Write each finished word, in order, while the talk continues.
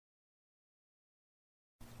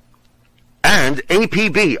And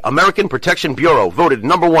APB, American Protection Bureau, voted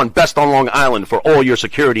 #1 best on Long Island for all your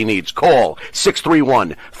security needs. Call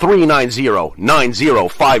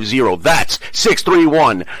 631-390-9050. That's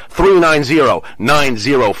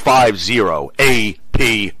 631-390-9050.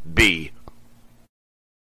 APB.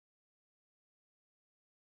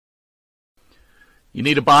 You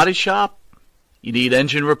need a body shop? You need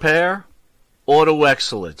engine repair? Auto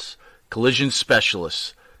Excellence. Collision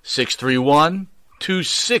Specialists.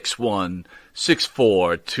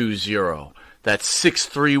 631-261-6420. That's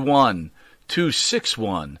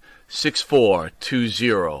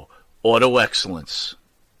 631-261-6420. Auto Excellence.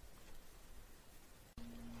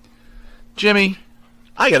 Jimmy,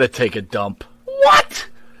 I gotta take a dump. What?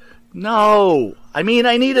 No, I mean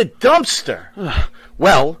I need a dumpster.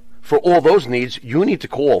 Well, for all those needs, you need to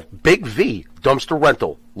call Big V Dumpster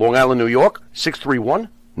Rental, Long Island, New York,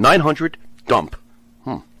 631-900-DUMP.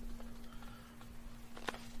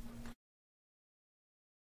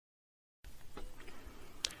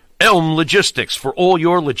 Elm Logistics, for all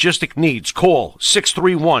your logistic needs, call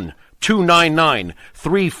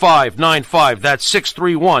 631-299-3595. That's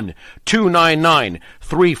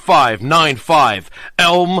 631-299-3595.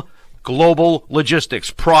 Elm Global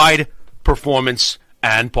Logistics, pride, performance,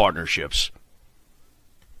 and partnerships.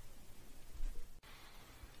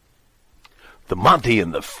 The Monty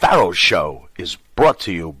and the Pharaoh Show is brought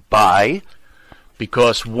to you by...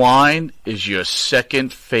 Because wine is your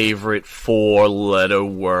second favorite four-letter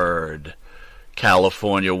word.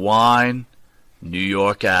 California wine, New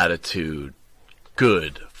York attitude.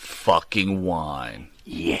 Good fucking wine.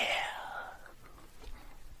 Yeah.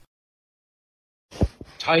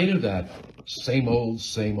 Tired of that same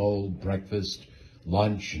old breakfast,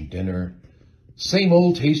 lunch, and dinner. Same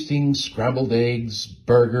old tasting scrambled eggs,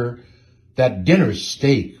 burger, that dinner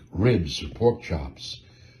steak, ribs, or pork chops.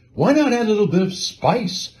 Why not add a little bit of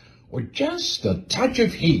spice or just a touch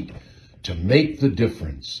of heat to make the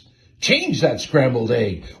difference? Change that scrambled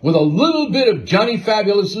egg with a little bit of Johnny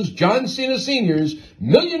Fabulous's John Cena Sr.'s $1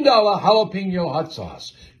 Million Jalapeno Hot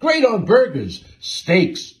Sauce. Great on burgers,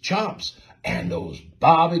 steaks, chops, and those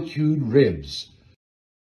barbecued ribs.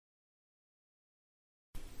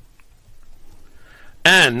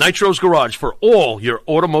 And Nitro's Garage for all your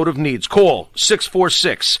automotive needs. Call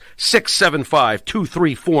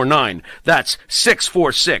 646-675-2349. That's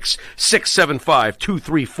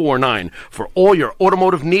 646-675-2349. For all your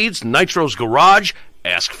automotive needs, Nitro's Garage.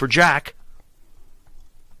 Ask for Jack.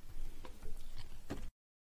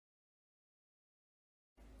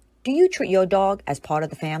 Do you treat your dog as part of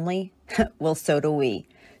the family? Well, so do we.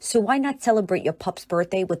 So why not celebrate your pup's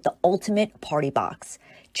birthday with the ultimate party box?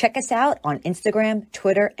 Check us out on Instagram,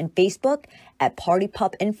 Twitter, and Facebook at Party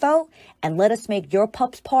Pup Info, and let us make your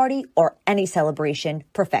pup's party or any celebration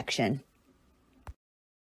perfection.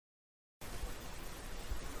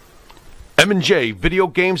 M&J Video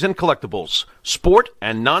Games and Collectibles. Sport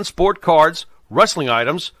and non-sport cards, wrestling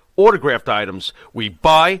items, autographed items. We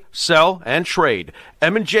buy, sell, and trade.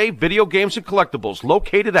 M&J Video Games and Collectibles,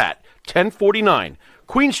 located at 1049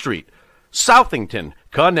 Queen Street, Southington,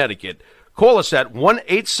 Connecticut. Call us at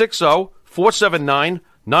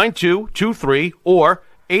 1-860-479-9223 or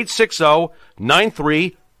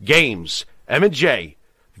 860-93-GAMES. M&J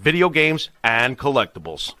Video Games and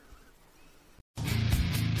Collectibles.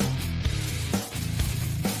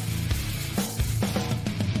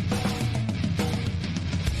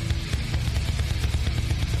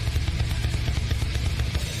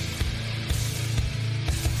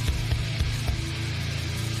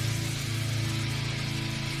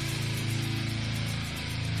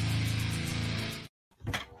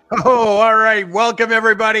 Oh, all right. Welcome,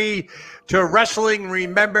 everybody, to Wrestling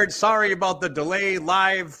Remembered. Sorry about the delay.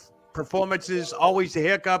 Live performances, always a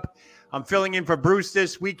hiccup. I'm filling in for Bruce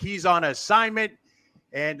this week. He's on assignment.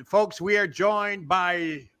 And, folks, we are joined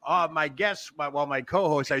by my guest, my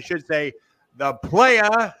co-host, I should say, the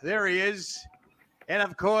player. There he is. And,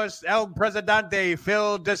 of course, El Presidente,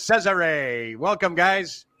 Phil DeCesare. Welcome,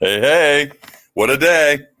 guys. Hey. What a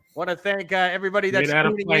day. Want to thank everybody that's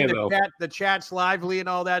tuning in the chat's lively and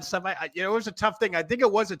all that stuff. It was a tough thing. I think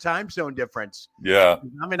it was a time zone difference. Yeah.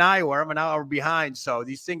 I'm in Iowa. I'm an hour behind. So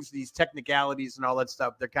these things, these technicalities and all that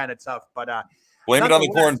stuff, they're kind of tough. But blame it on the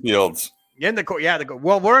cornfields.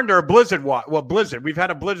 Well, we're under a blizzard. Blizzard. We've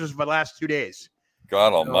had a blizzard for the last 2 days.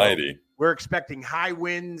 God almighty. We're expecting high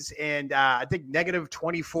winds, and I think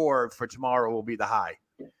 -24 for tomorrow will be the high.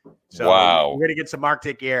 So wow. We're going to get some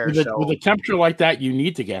Arctic air. With a temperature like that, you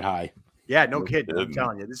need to get high. Yeah, no kidding. I'm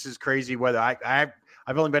telling you, this is crazy weather. I've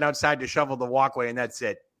only been outside to shovel the walkway, and that's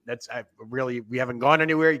it. we haven't gone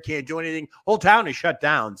anywhere. You can't do anything. Whole town is shut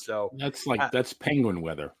down. So that's penguin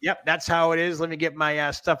weather. Yep, that's how it is. Let me get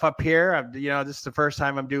my stuff up here. This is the first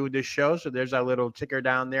time I'm doing this show, so there's our little ticker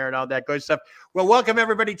down there and all that good stuff. Well, welcome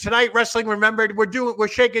everybody tonight. Wrestling Remembered. We're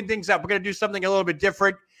shaking things up. We're going to do something a little bit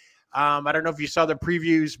different. I don't know if you saw the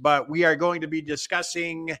previews, but we are going to be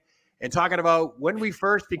discussing and talking about when we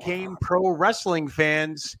first became pro wrestling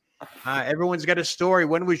fans. Everyone's got a story.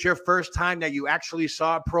 When was your first time that you actually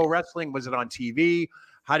saw pro wrestling? Was it on TV?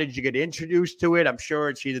 How did you get introduced to it? I'm sure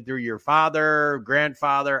it's either through your father,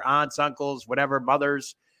 grandfather, aunts, uncles, whatever,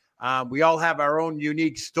 mothers. We all have our own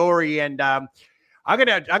unique story, and I'm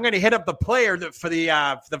gonna hit up the player for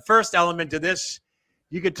the first element of this.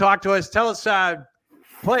 You could talk to us. Tell us,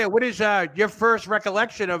 player, what is your first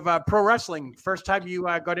recollection of pro wrestling? First time you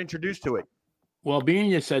got introduced to it? Well, being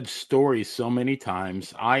you said stories so many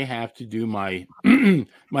times, I have to do my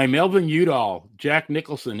my Melvin Udall, Jack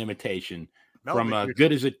Nicholson imitation from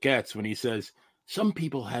Good As It Gets when he says, some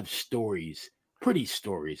people have stories, pretty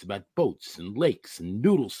stories about boats and lakes and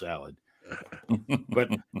noodle salad. But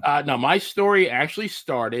no, my story actually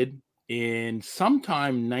started in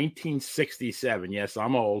sometime 1967. Yes,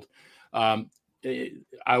 I'm old.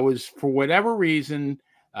 I was, for whatever reason,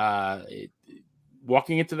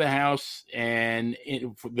 walking into the house, and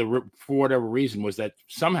for whatever reason was that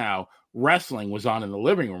somehow wrestling was on in the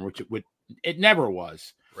living room, which it never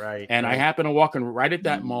was. Right. And I happened to walk in right at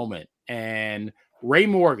that moment, and Ray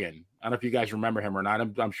Morgan, I don't know if you guys remember him or not.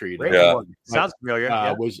 I'm sure you do. Morgan. Sounds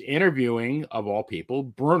familiar. Was interviewing, of all people,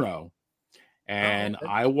 Bruno. And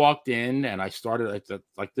I walked in and I started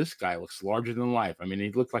like, this guy looks larger than life. I mean,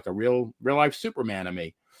 he looked like a real life Superman to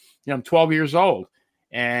me. I'm 12 years old.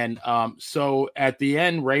 And so at the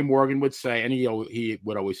end, Ray Morgan would say, and he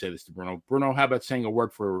would always say this to Bruno, how about saying a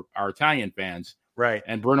word for our Italian fans? Right.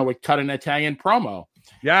 And Bruno would cut an Italian promo.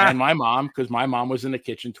 Yeah. And my mom, because my mom was in the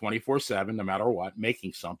kitchen 24/7, no matter what,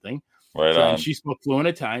 making something. Right on. And she spoke fluent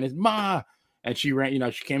Italian as Ma. And she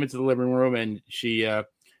ran, she came into the living room and she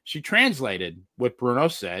translated what Bruno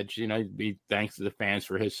said. He thanks to the fans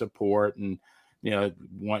for his support, and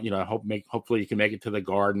hopefully you can make it to the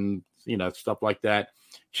garden, stuff like that.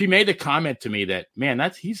 She made the comment to me that,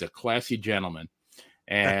 man, he's a classy gentleman.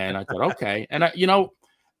 And I thought, okay. And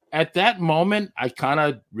at that moment, I kind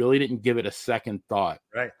of really didn't give it a second thought.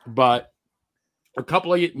 Right. But a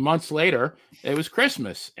couple of months later, it was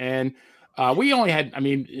Christmas, and we only had, in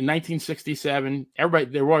 1967,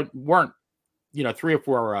 there weren't 3 or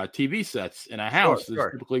 4 TV sets in a house. Sure.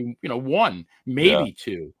 There's typically, one, maybe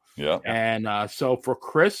 2. Yeah. And so for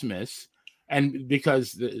Christmas, and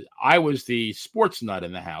because I was the sports nut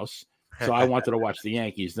in the house, so I wanted to watch the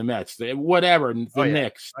Yankees, the Mets, the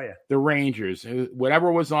Knicks, the Rangers,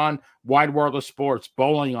 whatever was on, Wide World of Sports,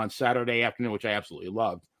 bowling on Saturday afternoon, which I absolutely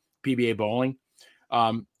loved, PBA bowling.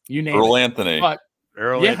 You name Earl it. Anthony. But,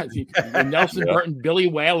 Anthony. Nelson Burton, Billy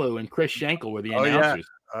Whaley, and Chris Schenkel were the announcers.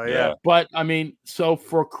 Oh, yeah. But, so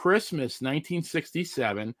for Christmas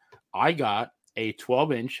 1967, I got a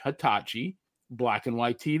 12-inch Hitachi black and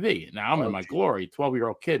white TV. Now I'm in my glory,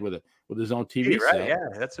 12-year-old kid with his own TV set. Right, yeah,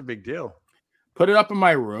 that's a big deal. Put it up in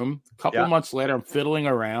my room. A couple of months later, I'm fiddling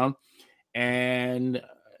around, and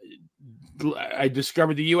I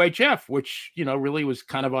discovered the UHF, which, really was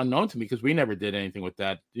kind of unknown to me because we never did anything with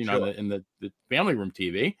that, in the family room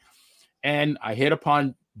TV. And I hit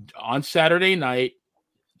upon, on Saturday night,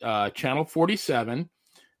 Channel 47,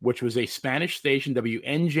 which was a Spanish station,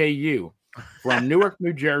 WNJU, from Newark,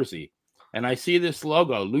 New Jersey. And I see this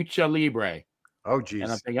logo, Lucha Libre. Oh, geez.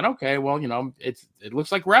 And I'm thinking, okay, well, it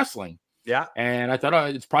looks like wrestling. Yeah. And I thought,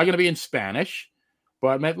 it's probably going to be in Spanish,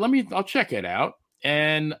 but I'll check it out.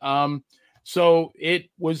 And so it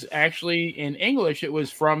was actually in English. It was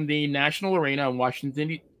from the National Arena in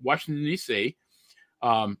Washington, D.C.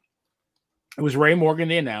 It was Ray Morgan,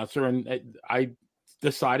 the announcer, and I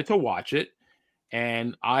decided to watch it.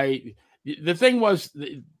 And the thing was,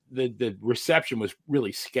 the reception was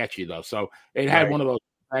really sketchy, though. So it had one of those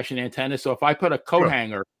fashion antennas. So if I put a coat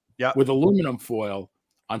hanger with aluminum foil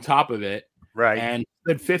on top of it, and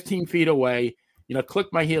stood 15 feet away,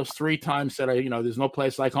 clicked my heels 3 times, said, there's no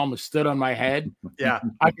place like home, and stood on my head,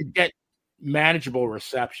 I could get manageable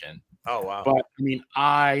reception. Oh, wow. But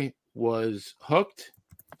I was hooked.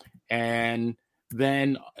 And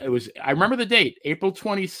then I remember the date, April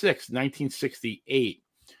 26, 1968.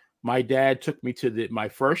 My dad took me to my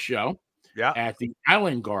first show at the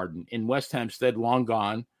Island Garden in West Hempstead, long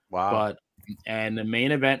gone. Wow. And the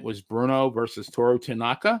main event was Bruno versus Toru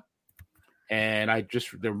Tanaka. And I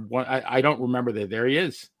don't remember that. There he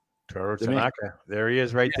is. Toru Tanaka. There he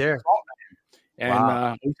is right there.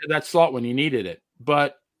 And he said that salt when he needed it.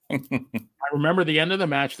 But I remember the end of the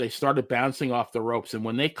match, they started bouncing off the ropes, and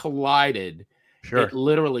when they collided, Sure. it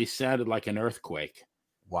literally sounded like an earthquake.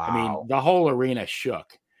 Wow. I mean, the whole arena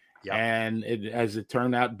shook. Yep. And as it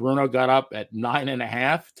turned out, Bruno got up at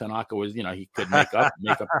 9.5. Tanaka was, he could make up.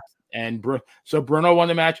 And so Bruno won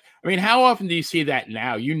the match. I mean, how often do you see that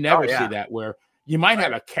now? You never see that, where you might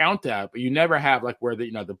have a count out, but you never have like where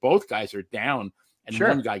the both guys are down and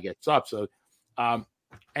one guy gets up. So, and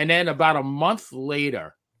then about a month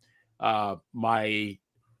later, my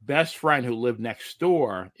best friend who lived next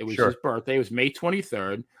door, it was his birthday. It was May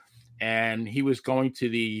 23rd. And he was going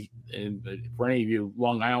to for any of you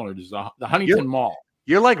Long Islanders, the Huntington Mall.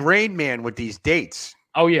 You're like Rain Man with these dates.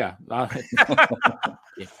 Oh, yeah. What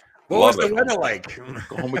was the weather like?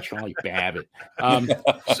 Go home with Charlie Babbitt.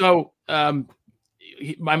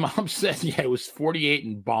 My mom said, it was 48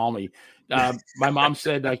 and balmy. My mom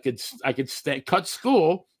said I could cut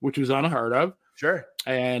school, which was unheard of. Sure.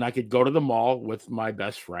 And I could go to the mall with my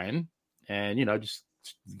best friend and, just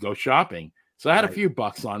go shopping. So I had a few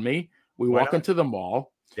bucks on me. We walk into the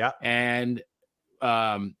mall. Yeah. And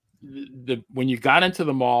when you got into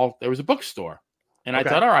the mall, there was a bookstore. And I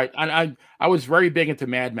thought, all right. And I was very big into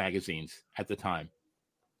Mad magazines at the time.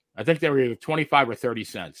 I think they were either 25 or 30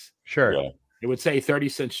 cents. Sure. Yeah. It would say 30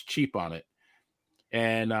 cents cheap on it.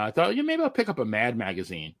 And I thought, maybe I'll pick up a Mad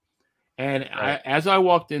magazine. And as I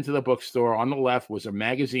walked into the bookstore, on the left was a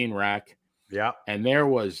magazine rack. Yeah. And there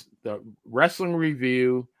was the Wrestling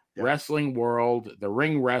Review, Wrestling World, the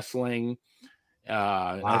Ring Wrestling,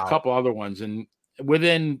 and a couple other ones. And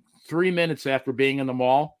within 3 minutes after being in the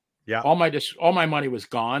mall, all my money was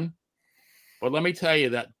gone. But let me tell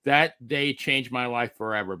you that day changed my life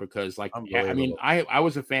forever, because I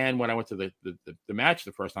was a fan when I went to the match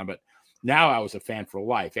the first time, but now I was a fan for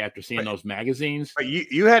life after seeing those magazines. But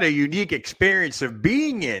you had a unique experience of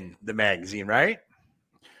being in the magazine, right?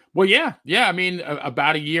 Well, yeah. I mean,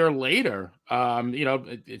 about a year later,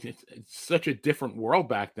 it's such a different world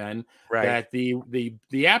back then that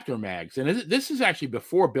the Apter mags, and this is actually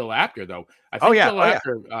before Bill Apter, though. I think Bill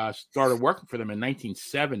Apter started working for them in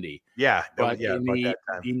 1970. Yeah, but in the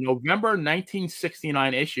November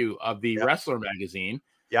 1969 issue of the Wrestler magazine,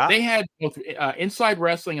 they had both Inside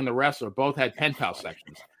Wrestling and The Wrestler both had pen pal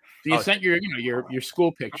sections. So you sent your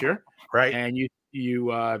school picture, right, and you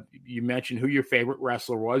mentioned who your favorite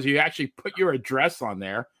wrestler was. You actually put your address on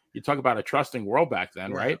there. You talk about a trusting world back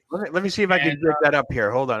then, right? Let me see if I can get that up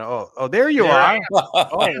here. Hold on. Oh, there you are.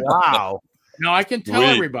 Oh, wow. Now I can tell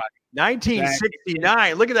everybody.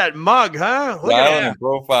 1969. Look at that mug, huh? Look at that.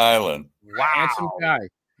 Profiling. Wow. Handsome guy.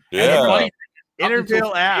 Yeah.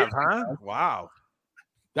 Interville Ave, huh? Wow.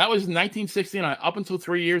 That was 1969. Up until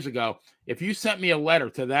 3 years ago, if you sent me a letter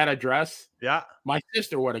to that address, my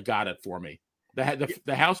sister would have got it for me.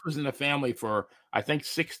 The house was in the family for, I think,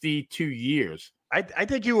 62 years. I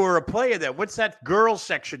think you were a player there. What's that girls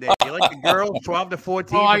section there? You like the girls 12 to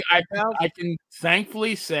 14? Well, I can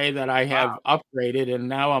thankfully say that I have upgraded, and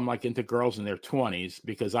now I'm like into girls in their 20s,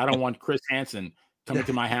 because I don't want Chris Hansen coming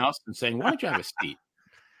to my house and saying, "Why don't you have a seat?"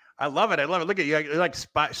 I love it. Look at you. You're like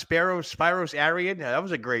Spiros Arian. Yeah, that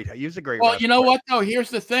was a great. He was a great. Well, wrestler. You know what though?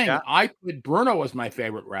 Here's the thing. I put Bruno as my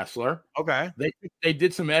favorite wrestler. Okay. They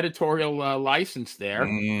did some editorial license there.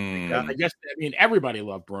 I guess everybody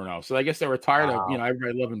loved Bruno, so I guess they were tired of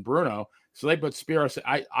everybody loving Bruno. So they put Spiros.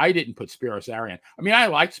 I didn't put Spiros Arian. I mean, I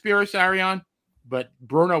liked Spiros Arian, but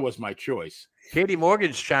Bruno was my choice. Katie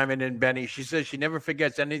Morgan's chiming in, Benny. She says she never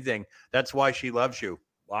forgets anything. That's why she loves you.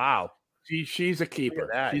 Wow. She's a keeper.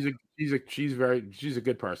 She's a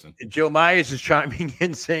good person. Joe Myers is chiming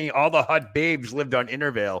in saying all the hot babes lived on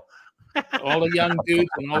Intervale. All the young dudes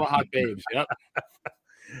and all the hot babes. Yep.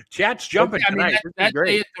 Chat's jumping. That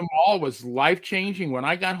day at the mall was life-changing. When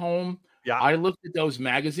I got home, I looked at those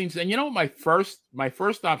magazines, and my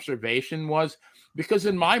first observation was, because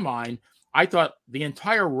in my mind, I thought the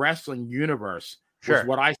entire wrestling universe was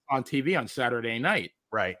what I saw on TV on Saturday night.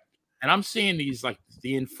 Right. And I'm seeing these, like,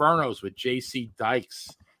 the Infernos with J.C. Dykes.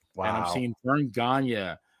 Wow. And I'm seeing Vern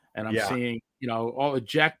Gagne. And I'm seeing, all of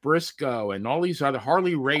Jack Briscoe and all these other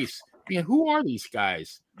Harley Race. I mean, who are these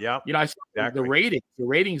guys? Yeah. I saw the ratings. The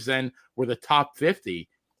ratings then were the top 50.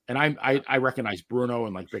 And I recognize Bruno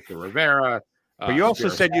and, like, Victor Rivera. But you also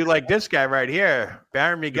said you like this guy right here,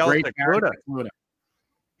 Baron Miguel Secluda.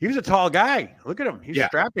 He was a tall guy. Look at him. He's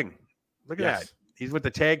strapping. Look at that. He's with the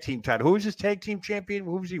tag team title. Who was his tag team champion?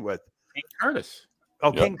 Who was he with? King Curtis.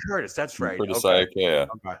 Oh, King Curtis. That's right. Okay. Yeah.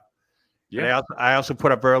 And I also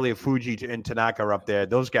put up earlier Fuji and Tanaka up there.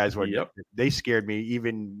 Those guys were they scared me.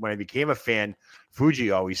 Even when I became a fan,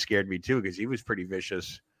 Fuji always scared me too, because he was pretty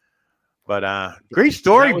vicious. But great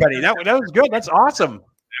story, buddy. That was good. That's awesome.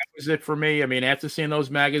 was it for me. I mean, after seeing those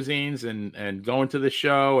magazines and going to the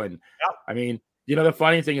show, and I mean, the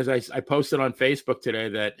funny thing is, I posted on Facebook today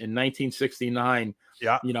that in 1969,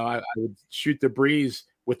 I would shoot the breeze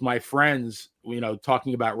with my friends,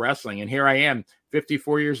 talking about wrestling, and here I am,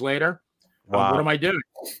 54 years later. Wow. What am I doing?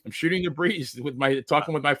 I'm shooting the breeze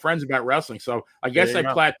talking with my friends about wrestling. So I guess I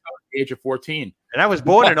plateaued at the age of 14. And I was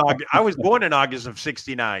born in August. I was born in August of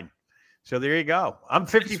 '69. So there you go. I'm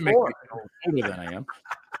 54. Older than I am.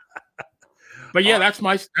 But yeah, that's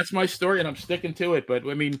my story, and I'm sticking to it. But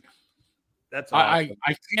I mean, that's awesome.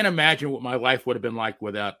 I can't imagine what my life would have been like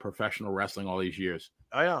without professional wrestling all these years.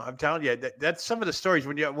 I know. I'm telling you, that's some of the stories.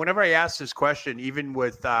 Whenever I ask this question, even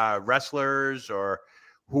with wrestlers or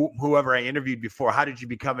whoever I interviewed before, how did you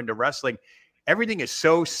become into wrestling? Everything is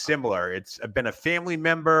so similar. It's been a family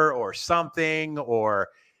member or something, or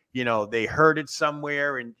they heard it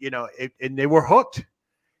somewhere, and and they were hooked.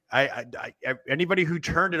 Anybody who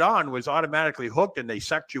turned it on was automatically hooked, and they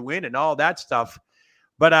sucked you in and all that stuff.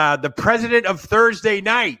 But the president of Thursday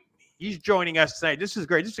Night, he's joining us tonight. This is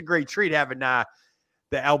great. This is a great treat having the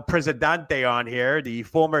El Presidente on here, the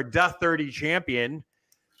former Death 30 champion.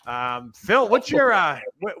 Phil, what's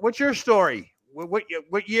your story?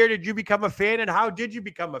 What year did you become a fan, and how did you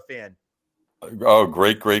become a fan? Oh,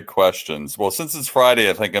 great questions. Well, since it's Friday,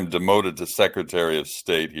 I think I'm demoted to Secretary of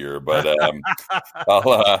State here, but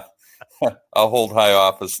I'll hold high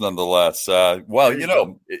office nonetheless.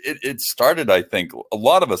 It started, I think, a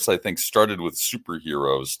lot of us, started with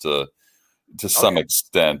superheroes to some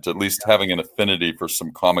extent, at least having an affinity for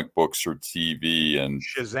some comic books or TV. And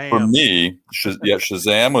Shazam. For me,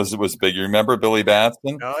 Shazam was big. You remember Billy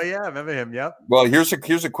Batson? Oh yeah, I remember him. Yep. Well, here's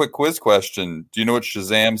a quick quiz question. Do you know what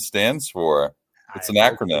Shazam stands for? It's an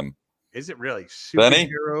acronym. Is it really? Benny?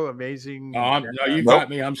 Superhero, amazing. No, you got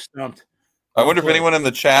me. I'm stumped. I wonder if anyone in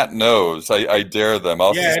the chat knows. I dare them.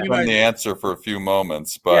 I'll suspend anybody. the answer for a few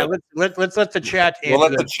moments. But let's let the chat. We'll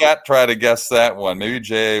let the chat try to guess that one. Maybe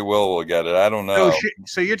J.A. will get it. I don't know.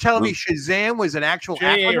 So you're telling me Shazam was an actual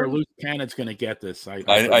J.A. acronym? or Luke Cannon's going to get this. I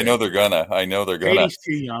know they're gonna. Katie's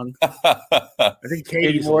too young. I think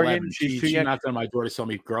Katie's Morgan, 11. she's She too young. knocked on my door to sell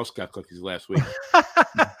me Girl Scout cookies last week.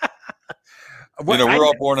 We're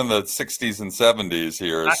all born in the 60s and 70s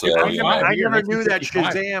here. I never knew that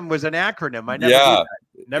Shazam was an acronym. I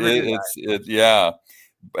never knew that.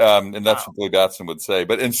 And that's what Billy Batson would say.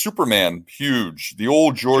 But in Superman, huge. The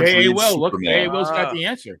old George Reed Superman. Look, J.A. Will's got the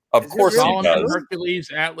answer. Of course he does. Hercules,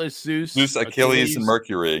 Atlas, Zeus, Achilles, and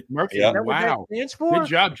Mercury. Yeah. Wow. Good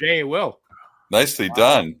job, J.A. Will. Nicely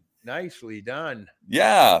done. Nicely done.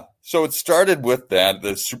 Yeah. So it started with that.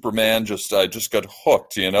 The Superman I just got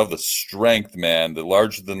hooked, the strength, man, the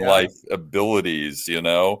larger than life abilities, and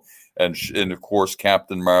of course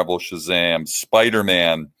Captain Marvel, Shazam,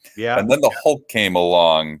 Spider-Man. Yeah. And then the Hulk came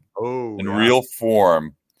along in real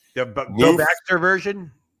form. The Bill Baxter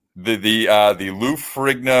version? The Lou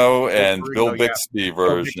Ferrigno and Bill Bixby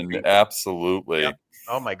version. Bixby. Absolutely. Yep.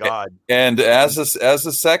 Oh my God! And as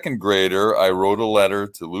a second grader, I wrote a letter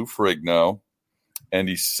to Lou Ferrigno, and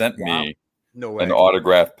he sent me an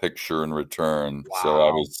autographed picture in return. Wow. So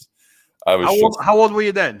I was. How old were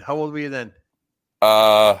you then?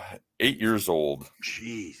 8 years old.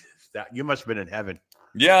 Jesus, you must have been in heaven.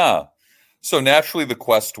 Yeah. So naturally, the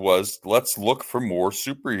quest was let's look for more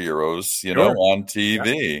superheroes, on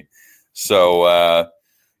TV. Yeah. So.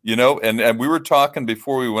 And we were talking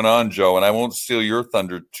before we went on, Joe, and I won't steal your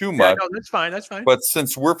thunder too much. No, that's fine. That's fine. But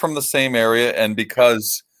since we're from the same area, and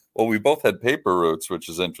because, we both had paper routes, which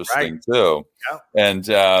is interesting too. Yeah.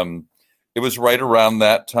 And it was right around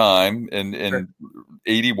that time in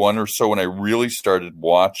 81 or so when I really started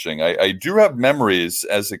watching. I do have memories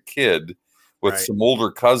as a kid with some older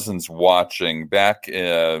cousins watching back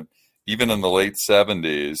even in the late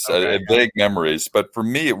 70s, vague memories. But for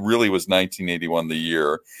me, it really was 1981, the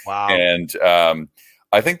year. Wow. And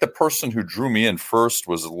I think the person who drew me in first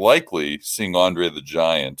was likely seeing Andre the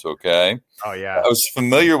Giant, okay? Oh, yeah. I was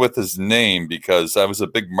familiar with his name because I was a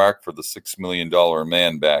big mark for the $6 Million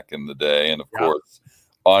Man back in the day. And, of course,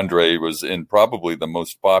 Andre was in probably the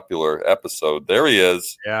most popular episode. There he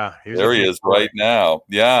is. Yeah. There he is right now.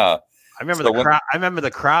 Yeah. I remember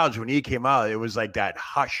the crowds when he came out. It was like that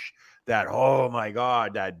hush. That oh my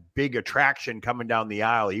God, that big attraction coming down the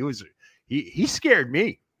aisle. He scared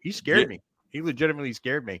me. He scared me. He legitimately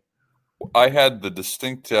scared me. I had the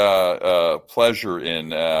distinct pleasure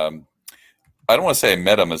in. I don't want to say I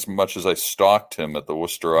met him as much as I stalked him at the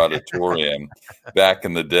Worcester Auditorium back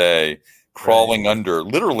in the day, crawling under,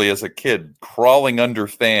 literally as a kid, crawling under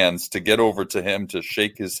fans to get over to him to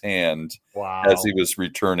shake his hand as he was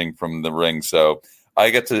returning from the ring. So I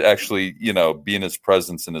get to actually, be in his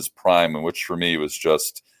presence in his prime, and which for me was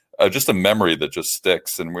just a memory that just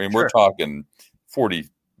sticks. And we're talking 40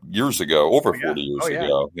 years ago, over 40 years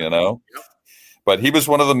ago, Yep. But he was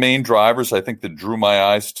one of the main drivers, I think, that drew my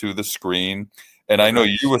eyes to the screen. And I know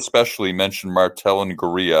you especially mentioned Martel and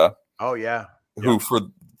Gurria. Oh, yeah. Who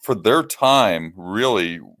for their time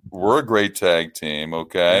really were a great tag team.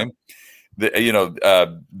 Okay. Yeah.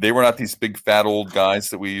 They were not these big fat old guys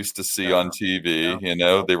that we used to see on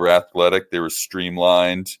TV. They were athletic. They were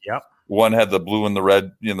streamlined. Yep. One had the blue and the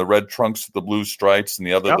red, the red trunks with the blue stripes, and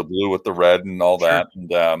the other the blue with the red and all that.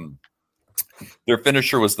 And their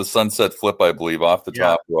finisher was the sunset flip, I believe, off the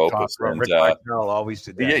top rope. Rick Martel always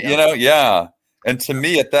did that. Yeah. And to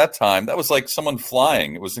me at that time, that was like someone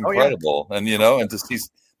flying. It was incredible. And, and to see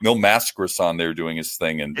Mil Mascaris on there doing his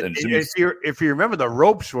thing. And if you remember, the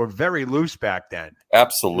ropes were very loose back then.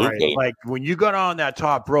 Absolutely. Right? Like when you got on that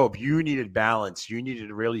top rope, you needed balance. You needed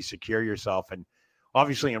to really secure yourself. And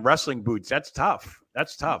obviously in wrestling boots, that's tough.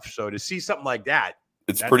 So to see something like that,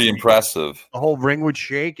 it's pretty impressive. The whole ring would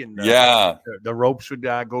shake, and the ropes would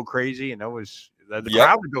go crazy, and that was the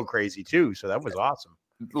crowd would go crazy too. So that was awesome.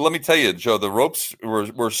 Let me tell you, Joe, the ropes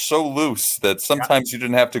were so loose that sometimes you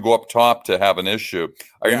didn't have to go up top to have an issue.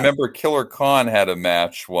 I remember Killer Khan had a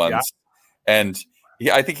match once, and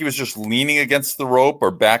I think he was just leaning against the rope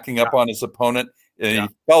or backing up on his opponent, and he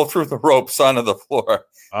fell through the ropes onto the floor.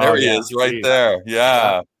 There he is, right there.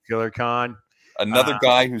 Yeah, Killer Khan. Another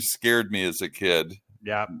guy who scared me as a kid.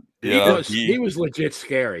 Yeah. He was legit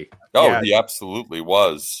scary. Oh, he absolutely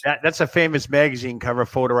was. That's a famous magazine cover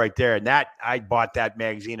photo right there. And I bought that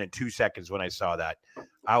magazine in 2 seconds when I saw that.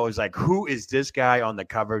 I was like, who is this guy on the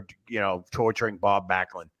cover, torturing Bob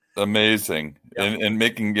Backlund? Amazing. And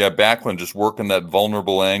making Backlund just working that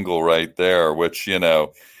vulnerable angle right there, which,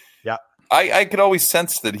 I could always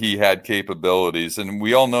sense that he had capabilities, and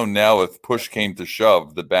we all know now if push came to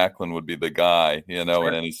shove, that Backlund would be the guy, in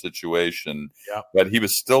any situation. Yeah. But he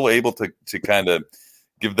was still able to kind of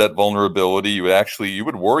give that vulnerability. You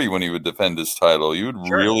would worry when he would defend his title. You would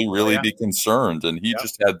really be concerned, and he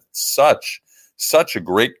just had such a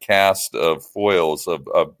great cast of foils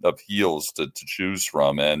of heels to choose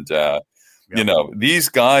from, and these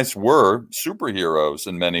guys were superheroes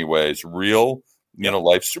in many ways, real.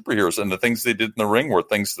 Life superheroes, and the things they did in the ring were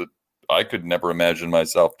things that I could never imagine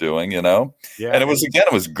myself doing, and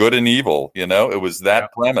it was good and evil, it was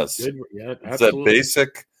that premise. It's that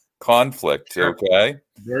basic conflict. Okay.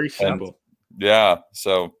 Very simple.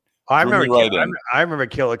 So I remember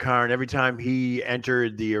Killer Khan every time he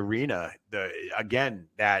entered the arena, that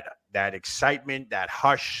excitement, that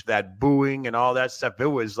hush, that booing and all that stuff. It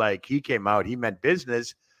was like he came out, he meant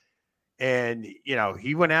business. And,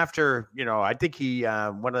 he went after, I think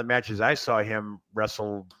one of the matches I saw him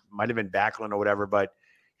wrestle might have been Backlund or whatever, but,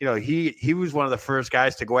 he was one of the first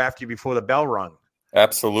guys to go after you before the bell rung.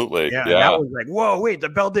 Absolutely. Yeah. And that was like, whoa, wait, the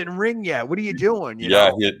bell didn't ring yet. What are you doing? He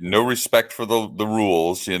had no respect for the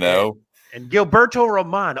rules, And Gilberto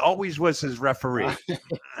Roman always was his referee.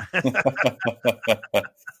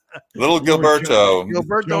 Little Gilberto.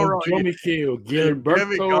 Gilberto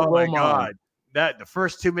Roman. My God. The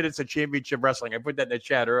first 2 minutes of Championship Wrestling, I put that in the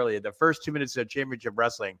chat earlier. The first 2 minutes of Championship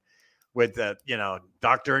Wrestling with the,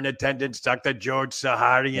 doctor in attendance, Dr. George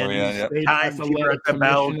Saharian, timekeeper at the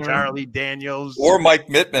bell, Charlie Daniels, or Mike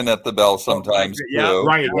Mittman at the bell sometimes.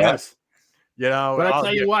 Right. Yes. But I'll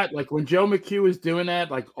tell you what, like when Joe McHugh was doing that,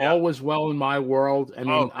 like all was well in my world. I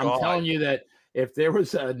mean, I'm telling you that if there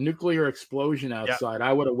was a nuclear explosion outside,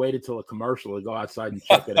 I would have waited till a commercial to go outside and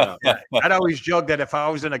check it out. I'd always joke that if I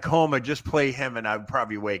was in a coma, just play him and I'd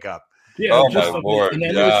probably wake up. Yeah, my Lord. And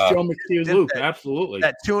then it was Joe McHugh Luke. Absolutely.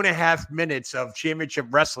 That 2.5 minutes of Championship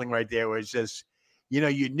Wrestling right there was just,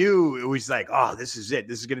 you knew it was like, oh, this is it.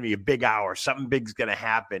 This is going to be a big hour. Something big's going to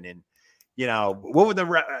happen. And, what would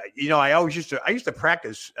I used to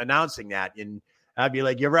practice announcing that. And I'd be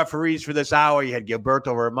like, your referees for this hour, you had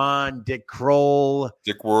Gilberto Roman, Dick Kroll,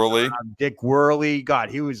 Dick Worley. God,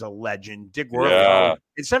 he was a legend. Dick Worley. Yeah.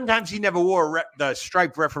 And sometimes he never wore the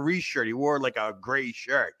striped referee shirt. He wore like a gray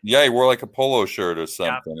shirt. Yeah, he wore like a polo shirt or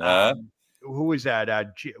something. Who was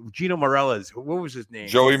that? Gino Morella's. What was his name?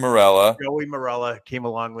 Joey Morella. Joey Morella came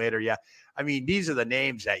along later. Yeah. I mean, these are the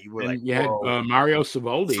names that you were like. You had Mario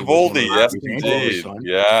Savoldi. Yes, indeed.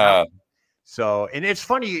 Yeah. So, and it's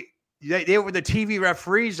funny. They were the TV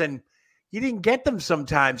referees, and you didn't get them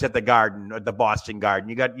sometimes at the Garden or the Boston Garden.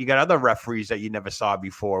 You got other referees that you never saw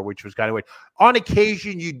before, which was kind of weird. On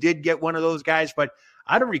occasion, you did get one of those guys, but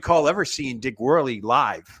I don't recall ever seeing Dick Worley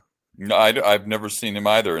live. No, I've never seen him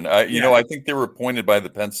either. And I think they were appointed by the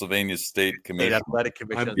Pennsylvania State Commission. State Athletic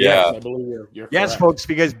Commission. Yeah. I believe you're yes, correct. folks,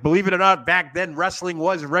 because believe it or not, back then wrestling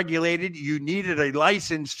was regulated. You needed a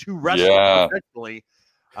license to wrestle professionally.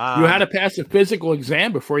 You had to pass a physical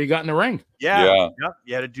exam before you got in the ring. Yeah. Yep,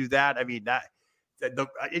 you had to do that. I mean,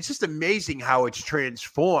 it's just amazing how it's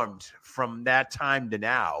transformed from that time to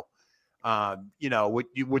now.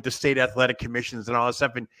 With the state athletic commissions and all that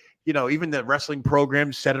stuff, and even the wrestling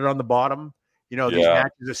programs set it on the bottom. These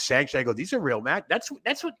matches are sanctioned. I go, these are real matches.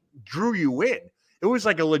 That's what drew you in. It was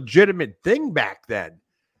like a legitimate thing back then.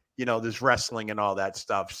 This wrestling and all that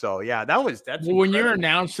stuff. So yeah, that's well, when you're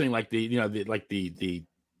announcing like the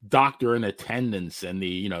doctor in attendance and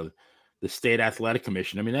the state athletic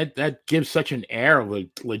commission. I mean, that gives such an air of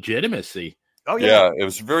legitimacy. Oh yeah, it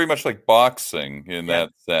was very much like boxing in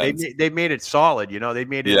that sense. They made it solid, They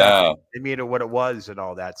made it. They made it what it was and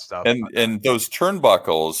all that stuff. And those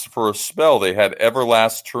turnbuckles, for a spell, they had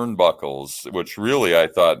everlast turnbuckles, which really I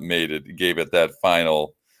thought gave it that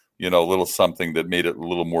final, little something that made it a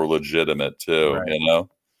little more legitimate too. Right.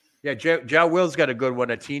 Yeah, Joe Will's got a good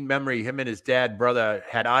one. A teen memory. Him and his brother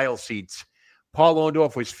had aisle seats. Paul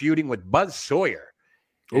Orndorff was feuding with Buzz Sawyer.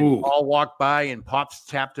 And Paul walked by and Pops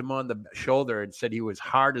tapped him on the shoulder and said he was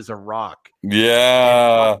hard as a rock.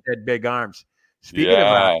 Yeah. Had big arms.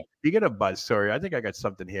 Speaking of Buzz Sawyer, I think I got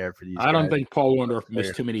something here for these guys. I don't think Paul Orndorff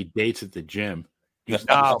missed too many dates at the gym.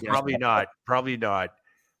 No, probably not. Probably not.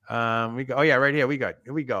 We go. Oh yeah, right here.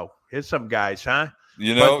 Here we go. Here's some guys, huh?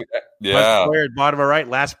 Buzz Sawyer, bottom right,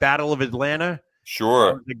 last battle of Atlanta.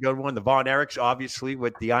 Sure. The good one. The Von Erichs, obviously,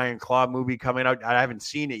 with the Iron Claw movie coming out. I haven't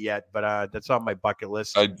seen it yet, but that's on my bucket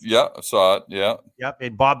list. I saw it. Yeah. Yep.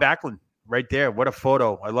 And Bob Backlund right there. What a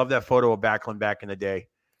photo. I love that photo of Backlund back in the day.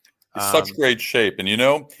 He's such great shape. And,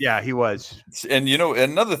 yeah, he was. And,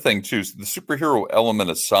 another thing, too, the superhero element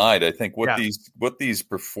aside, I think what these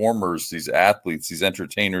performers, these athletes, these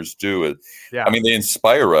entertainers do, I mean, they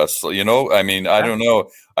inspire us, I mean, I don't know.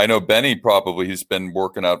 I know Benny probably, he's been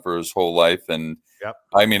working out for his whole life. And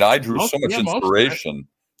I mean, I drew so much inspiration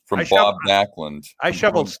from Bob Backlund. I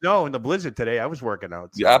shoveled snow in the blizzard today. I was working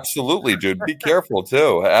out. So. Yeah, absolutely, dude. Be careful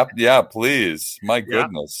too. Yeah, please. My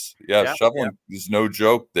goodness. Yeah, shoveling is no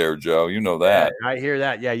joke there, Joe. You know that. Yeah, I hear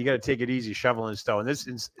that. Yeah, you got to take it easy shoveling snow. And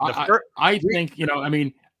I think, I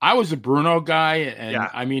mean, I was a Bruno guy, and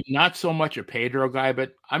I mean, not so much a Pedro guy,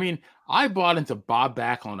 but I mean, I bought into Bob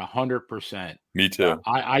Backlund 100%. Me too.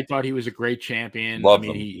 I thought he was a great champion. Love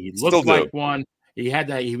him. He looked like one. He had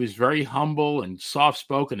that. He was very humble and soft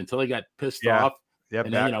spoken until he got pissed off. Yep,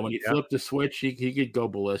 and then when he flipped the switch, he could go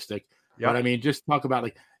ballistic. Yep. But I mean, just talk about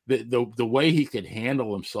like the way he could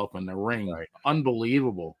handle himself in the ring,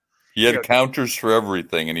 unbelievable. He had counters for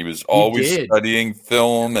everything, and he was always studying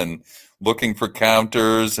film and looking for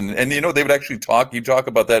counters. And they would actually talk. He'd talk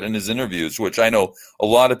about that in his interviews, which I know a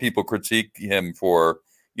lot of people critique him for,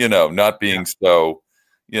 not being so,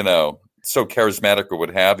 so charismatic or what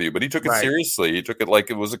have you, but he took it seriously. He took it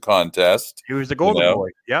like it was a contest. He was the golden boy.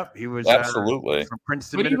 Yep, he was absolutely from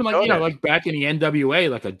Princeton. But even like back in the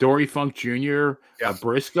NWA, like a Dory Funk Jr., a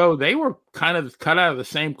Briscoe, they were kind of cut out of the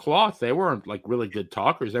same cloth. They weren't like really good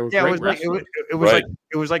talkers. They were great wrestlers. It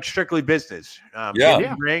was like strictly business. Get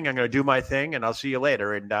in the ring, I'm going to do my thing, and I'll see you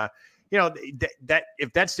later. And that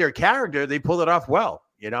if that's their character, they pull it off well.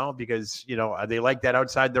 Because they like that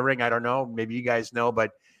outside the ring. I don't know. Maybe you guys know,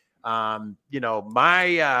 but. My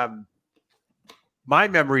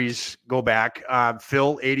memories go back.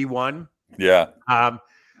 Phil, 81. Yeah. I'll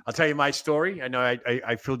tell you my story. I know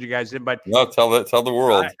I filled you guys in, but no, tell the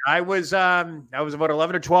world. I was about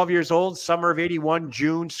 11 or 12 years old. Summer of 81,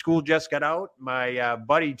 June. School just got out. My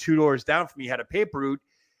buddy 2 doors down from me had a paper route,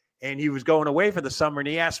 and he was going away for the summer, and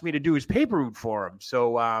he asked me to do his paper route for him.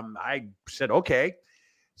 So I said okay.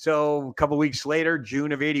 So a couple of weeks later,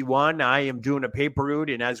 June of 81, I am doing a paper route.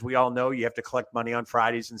 And as we all know, you have to collect money on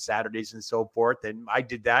Fridays and Saturdays and so forth. And I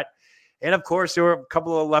did that. And of course, there were a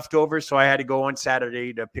couple of leftovers. So I had to go on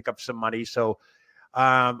Saturday to pick up some money. So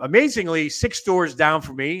amazingly, 6 doors down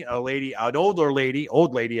from me, an old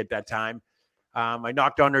lady at that time. I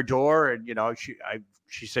knocked on her door and,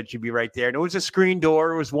 she said she'd be right there. And it was a screen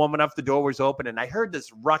door. It was warm enough. The door was open. And I heard this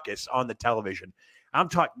ruckus on the television. I'm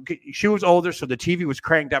talking. She was older, so the TV was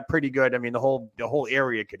cranked up pretty good. I mean, the whole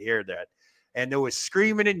area could hear that, and there was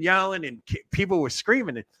screaming and yelling, and people were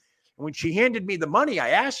screaming. And when she handed me the money,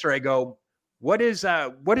 I asked her, I go, "What is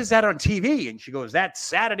that on TV?" And she goes, "That's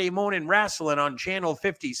Saturday Morning Wrestling on Channel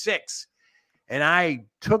 56." And I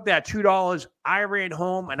took that $2. I ran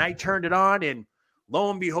home and I turned it on, and lo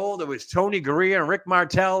and behold, it was Tony Gurria and Rick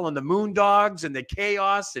Martel and the Moondogs and the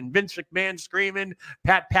Chaos and Vince McMahon screaming,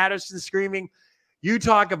 Pat Patterson screaming. You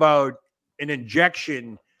talk about an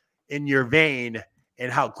injection in your vein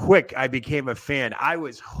and how quick I became a fan. I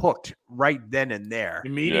was hooked right then and there.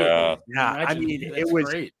 Immediately. Yeah. I mean, it was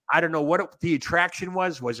great. I don't know what the attraction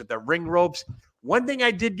was. Was it the ring ropes? One thing I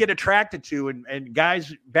did get attracted to, and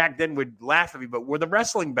guys back then would laugh at me, but were the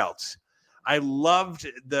wrestling belts. I loved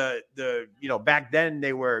the back then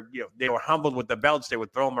they were humbled with the belts. They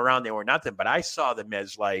would throw them around. They were nothing, but I saw them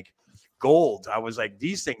as like gold. I was like,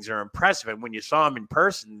 these things are impressive. And when you saw them in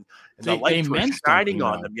person and the lights were shining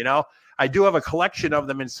on them, I do have a collection of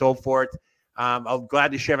them and so forth. I'm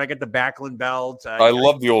glad to share. I got the Backlund belt. I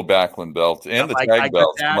love the old Backlund belt and the tag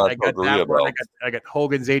belt. I got that one. I got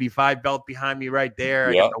Hogan's 85 belt behind me right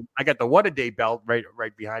there. Yeah. I got the What a Day belt right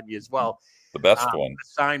behind me as well. The best one. The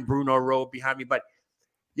signed Bruno robe behind me. But,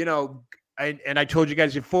 I told you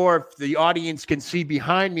guys before, if the audience can see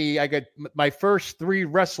behind me, I got my first 3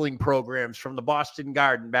 wrestling programs from the Boston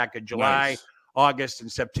Garden back in July, August,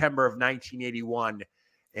 and September of 1981.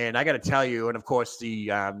 And I got to tell you, and of course the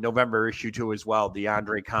November issue too as well, the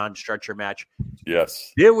Andre Khan stretcher match.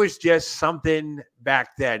 Yes. There was just something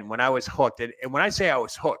back then when I was hooked. And when I say I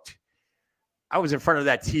was hooked, I was in front of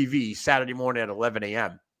that TV Saturday morning at 11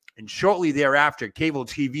 a.m. And shortly thereafter, cable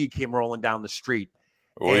TV came rolling down the street.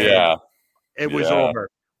 Oh, yeah. It was over.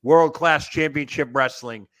 World-class championship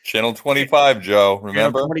wrestling. Channel 25, Joe.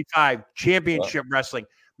 Remember? Channel 25, championship wrestling.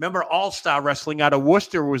 Remember, All-Star Wrestling out of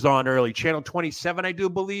Worcester was on early. Channel 27, I do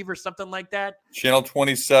believe, or something like that. Channel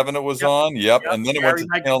 27 it was on. Yep. And then it went to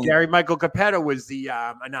Channel... Gary Michael Capetta was the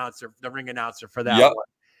announcer, the ring announcer for that one.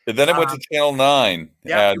 And then it went to Channel 9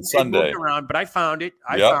 on Sunday. Around, but I found it.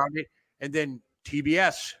 Found it. And then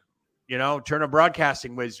TBS, Turner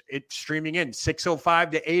Broadcasting was streaming in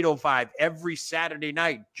 6:05 to 8:05 every Saturday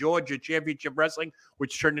night. Georgia Championship Wrestling,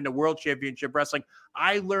 which turned into World Championship Wrestling.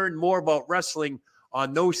 I learned more about wrestling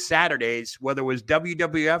on those Saturdays, whether it was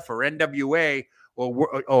WWF or NWA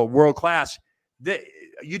or World Class.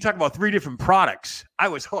 You talk about 3 different products. I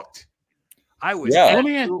was hooked. I was. Yeah. Let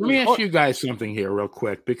me ask you guys something here real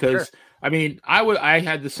quick, because I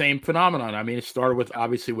had the same phenomenon. I mean, it started with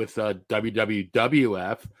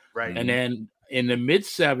WWF, right, and then in the mid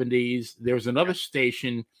 '70s there was another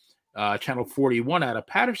station, Channel 41 out of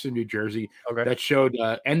Paterson, New Jersey, that showed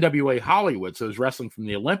NWA Hollywood. So it was wrestling from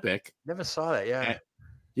the Olympic. Never saw that.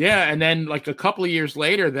 Yeah. And then like a couple of years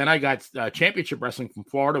later, then I got Championship Wrestling from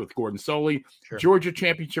Florida with Gordon Soley, Georgia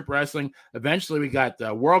Championship Wrestling. Eventually we got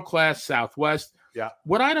World Class Southwest. Yeah.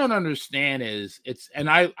 What I don't understand is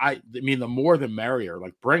I mean, the more the merrier,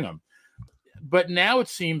 like bring them. But now it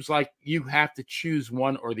seems like you have to choose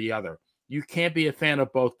one or the other. You can't be a fan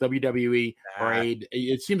of both WWE or AEW.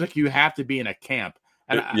 It seems like you have to be in a camp.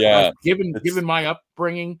 And given my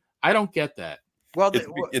upbringing, I don't get that. Well,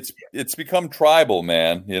 it's become tribal,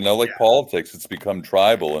 man. Like politics, it's become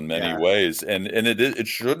tribal in many ways, and it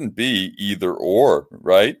shouldn't be either or,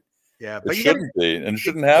 right? Yeah, but it shouldn't be, and it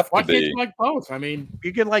shouldn't have to be. Why can't you like both? I mean,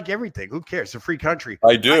 you can like everything. Who cares? It's a free country.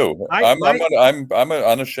 I do. I'm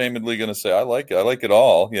unashamedly going to say I like it. I like it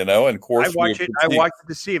all. And of course, I watch it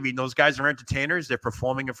to see. I mean, those guys are entertainers. They're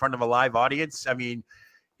performing in front of a live audience. I mean,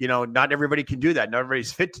 not everybody can do that. Not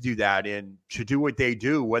everybody's fit to do that, and to do what they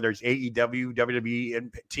do, whether it's AEW, WWE,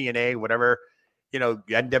 and TNA, whatever.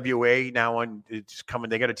 NWA now it's coming.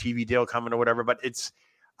 They got a TV deal coming or whatever. But it's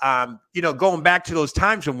going back to those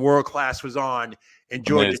times when World Class was on and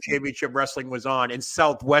Georgia Championship Wrestling was on and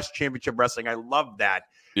Southwest Championship Wrestling. I love that.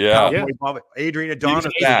 Yeah. Adrian Adonis.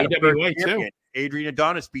 Adrian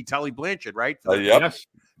Adonis beat Tully Blanchard, right? Yep.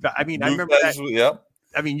 I mean, I remember that. Yep.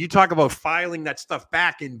 I mean, you talk about filing that stuff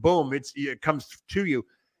back and boom, it comes to you.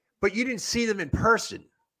 But you didn't see them in person.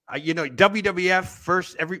 WWF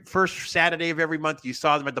first Saturday of every month, you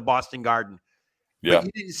saw them at the Boston Garden. Yeah. But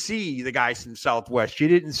you didn't see the guys from Southwest. You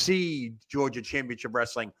didn't see Georgia Championship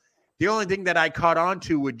Wrestling. The only thing that I caught on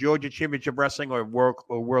to with Georgia Championship Wrestling or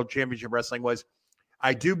World Championship Wrestling was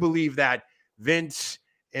I do believe that Vince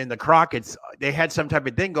and the Crockett's, they had some type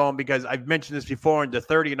of thing going, because I've mentioned this before in the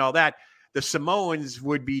 30 and all that. The Samoans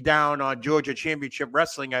would be down on Georgia Championship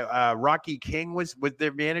Wrestling. Rocky King was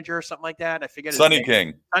their manager or something like that. I forget. Sonny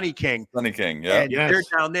King. Sonny King. Yeah. And they're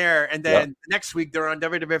down there. And then next week they're on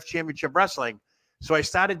WWF Championship Wrestling. So I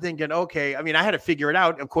started thinking, okay, I mean, I had to figure it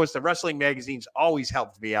out. Of course, the wrestling magazines always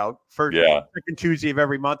helped me out. Second Tuesday of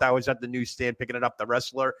every month, I was at the newsstand picking it up. The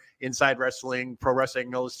Wrestler, Inside Wrestling, Pro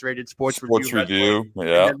Wrestling Illustrated, Sports Review. Yeah. And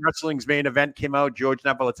then Wrestling's Main Event came out. George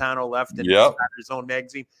Napolitano left and started his own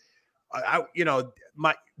magazine. I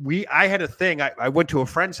had a thing. I went to a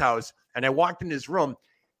friend's house And I walked in his room,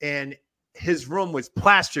 and his room was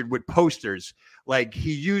plastered with posters. Like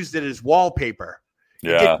he used it as wallpaper.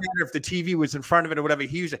 Yeah. It didn't matter if the TV was in front of it or whatever.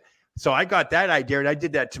 He used it. So I got that idea, and I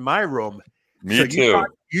did that to my room. Me too.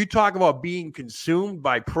 You talk about being consumed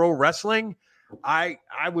by pro wrestling. I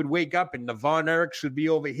would wake up and the Von Erichs would be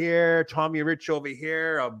over here, Tommy Rich over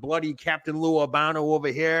here, a bloody Captain Lou Albano over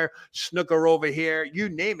here, Snooker over here. You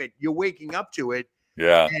name it, you're waking up to it.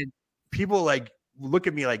 Yeah. And people like look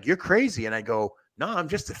at me like you're crazy, and I go, no, I'm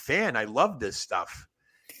just a fan. I love this stuff.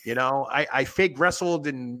 You know, I fake wrestled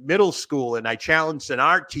in middle school, and I challenged an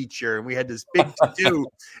art teacher, and we had this big to do.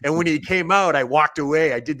 And when he came out, I walked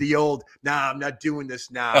away. I did the old, nah, I'm not doing this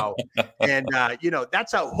now. And, you know,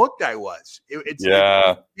 that's how hooked I was. It's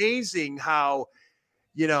amazing how,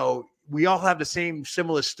 you know, we all have the same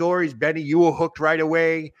similar stories. Benny, you were hooked right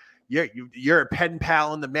away. You're a pen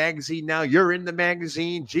pal in the magazine now. You're in the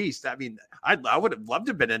magazine. Jeez, I mean, I would have loved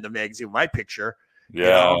to have been in the magazine with my picture.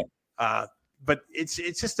 Yeah. You know? But it's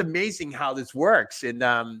just amazing how this works. And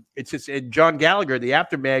it's just, and John Gallagher, the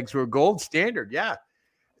aftermags were gold standard. Yeah.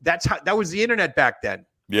 That was the internet back then.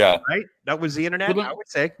 Yeah. Right. That was the internet. Well, I would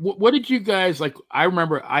say. What did you guys like? I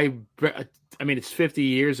remember, I mean, it's 50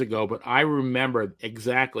 years ago, but I remember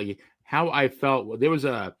exactly how I felt. There was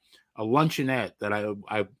a luncheonette that I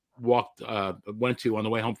went to on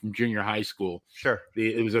the way home from junior high school. Sure.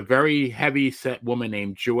 It was a very heavy set woman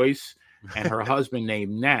named Joyce and her husband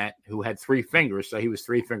named Nat, who had 3 fingers. So he was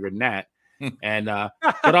 3-fingered Nat. And,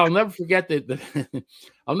 but I'll never forget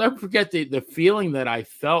I'll never forget the feeling that I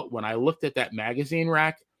felt when I looked at that magazine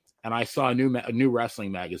rack and I saw a new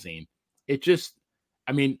wrestling magazine. It just,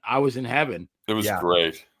 I mean, I was in heaven. It was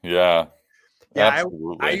great. Yeah. Yeah.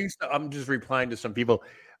 I'm just replying to some people.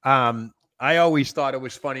 I always thought it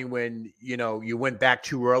was funny when, you know, you went back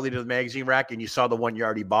too early to the magazine rack and you saw the one you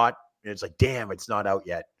already bought. And it's like, damn, it's not out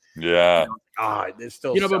yet. Yeah. There's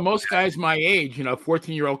still, you know, but most guys my age, you know,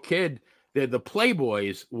 14-year-old kid, the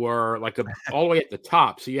Playboys were like all the way at the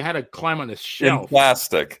top. So you had to climb on this shelf. In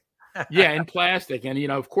plastic. Yeah, in plastic. And, you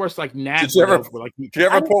know, of course, like Nat. Did you ever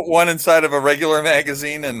put one inside of a regular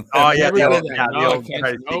magazine? And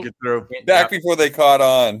back before they caught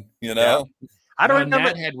on, you know? Yeah. I don't remember.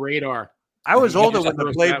 Nat had radar. I was older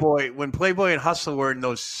when Playboy and Hustler were in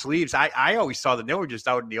those sleeves. I always saw them. They were just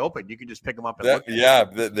out in the open. You could just pick them up and look. Yeah,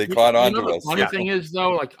 they caught on to us. The funny thing is,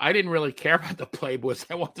 though, like I didn't really care about the Playboys.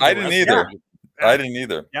 I didn't either. I didn't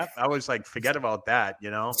either. Yeah, I was like, forget about that, you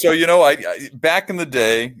know? So, you know, I back in the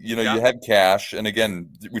day, you know, you had cash. And again,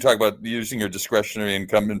 we talk about using your discretionary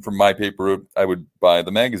income. And from my paper route, I would buy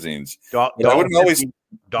the magazines. I wouldn't always,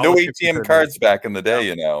 no ATM cards back in the day,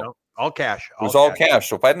 you know. All cash. It was all cash.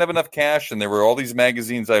 So if I didn't have enough cash and there were all these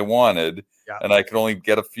magazines I wanted and I could only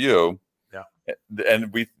get a few,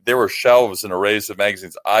 and there were shelves and arrays of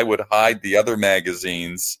magazines, I would hide the other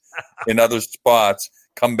magazines in other spots,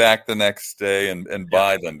 come back the next day and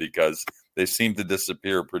buy them because they seemed to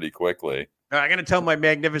disappear pretty quickly. I'm going to tell my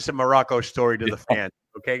magnificent Morocco story to the fans.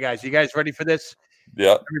 Okay, guys, you guys ready for this?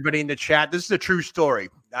 Yeah. Everybody in the chat. This is a true story.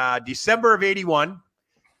 December of 81.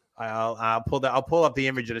 I'll pull up the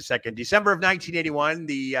image in a second. December of 1981,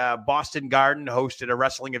 the Boston Garden hosted a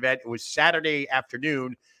wrestling event. It was Saturday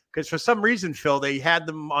afternoon because for some reason, Phil, they had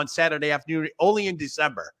them on Saturday afternoon only in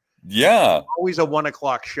December. Yeah. Always a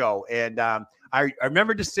 1:00 show. And I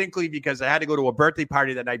remember distinctly because I had to go to a birthday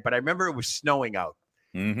party that night, but I remember it was snowing out.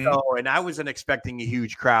 Mm-hmm. So, and I wasn't expecting a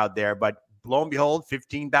huge crowd there, but lo and behold,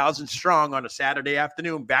 15,000 strong on a Saturday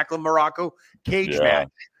afternoon, Backlund Morocco cage match.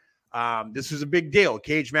 This was a big deal.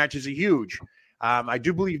 Cage matches are huge. I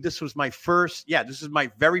do believe this was this is my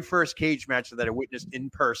very first cage match that I witnessed in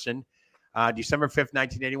person, December 5th,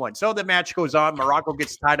 1981. So the match goes on. Morocco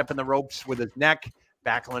gets tied up in the ropes with his neck.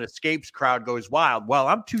 Backlund escapes. Crowd goes wild. Well,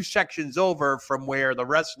 I'm 2 sections over from where the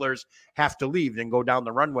wrestlers have to leave and go down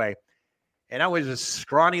the runway. And I was a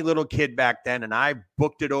scrawny little kid back then, and I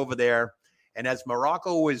booked it over there. And as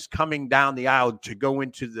Morocco was coming down the aisle to go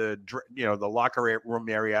into the locker room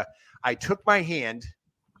area, I took my hand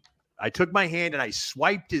and I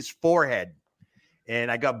swiped his forehead,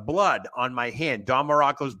 and I got blood on my hand. Don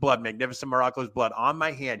Morocco's blood, Magnificent Morocco's blood on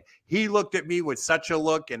my hand. He looked at me with such a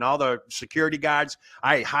look, and all the security guards,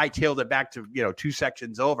 I hightailed it back to, 2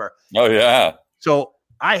 sections over. Oh yeah. So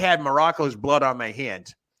I had Morocco's blood on my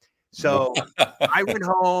hand. So I went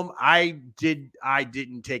home. I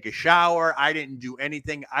didn't take a shower. I didn't do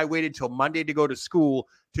anything. I waited till Monday to go to school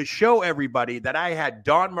to show everybody that I had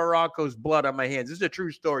Don Morocco's blood on my hands. This is a true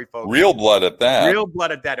story, folks. Real blood at that. Real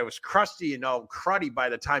blood at that. It was crusty and all cruddy by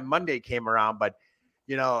the time Monday came around. But,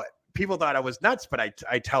 people thought I was nuts, but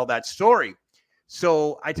I tell that story.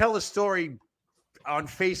 So I tell the story on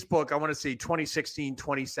Facebook, I want to say 2016,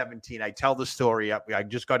 2017. I tell the story. I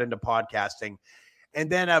just got into podcasting. And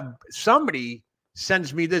then somebody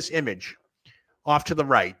sends me this image off to the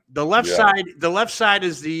right. The left side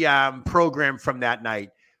is the program from that night.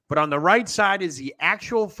 But on the right side is the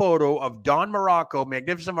actual photo of Don Morocco,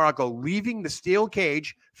 Magnificent Morocco, leaving the steel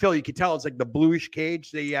cage. Phil, you can tell it's like the bluish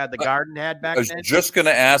cage the Garden had back then. I was just going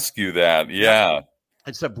to ask you that. Yeah.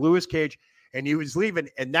 It's a bluish cage. And he was leaving.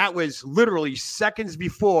 And that was literally seconds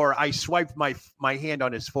before I swiped my hand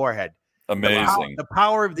on his forehead. Amazing. The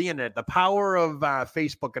power of the internet, the power of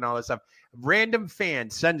Facebook and all that stuff. Random fan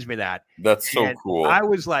sends me that. That's so cool. I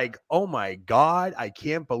was like, oh, my God, I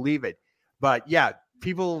can't believe it. But, yeah.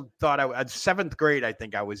 People thought seventh grade, I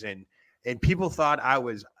think I was in, and people thought I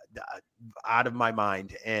was out of my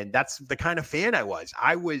mind. And that's the kind of fan I was.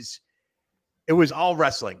 It was all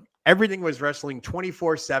wrestling. Everything was wrestling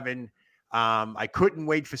 24/7. I couldn't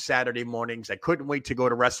wait for Saturday mornings. I couldn't wait to go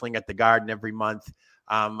to wrestling at the Garden every month.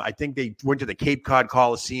 I think they went to the Cape Cod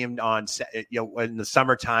Coliseum in the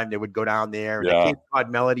summertime. They would go down there. Yeah. The Cape Cod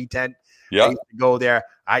Melody Tent. Yeah. I used to go there.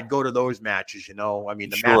 I'd go to those matches, I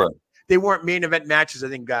mean, they weren't main event matches. I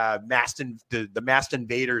think the Masked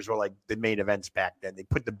Invaders were like the main events back then. They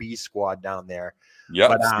put the B Squad down there. Yeah.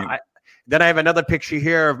 Then I have another picture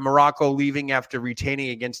here of Morocco leaving after retaining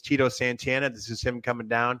against Tito Santana. This is him coming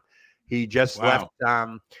down. He just left.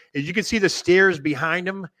 As you can see the stairs behind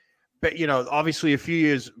him, but obviously a few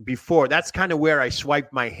years before, that's kind of where I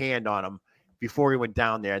swiped my hand on him before he went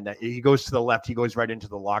down there. And he goes to the left. He goes right into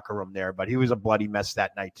the locker room there. But he was a bloody mess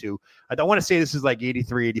that night, too. I don't want to say this is like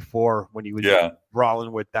 83, 84 when he was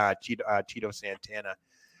brawling with Tito Santana.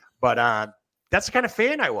 But that's the kind of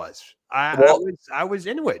fan I was. I was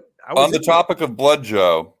into it. On the topic of blood,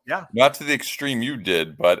 Joe, not to the extreme you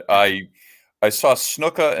did, but I saw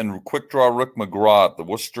Snuka and Quick Draw Rick McGraw at the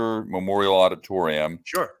Worcester Memorial Auditorium.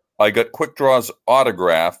 Sure. I got Quick Draw's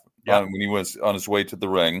autograph when he was on his way to the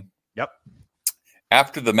ring. Yep.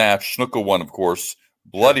 After the match, Snuka won, of course,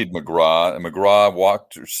 bloodied McGraw, and McGraw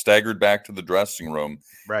staggered back to the dressing room.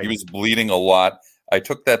 Right. He was bleeding a lot. I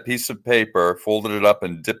took that piece of paper, folded it up,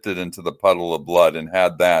 and dipped it into the puddle of blood, and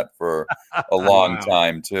had that for a long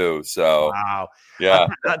time too. So, yeah.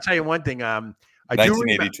 I'll tell you one thing.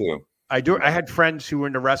 1982. I had friends who were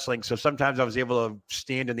into wrestling, so sometimes I was able to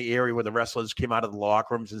stand in the area where the wrestlers came out of the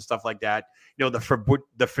locker rooms and stuff like that.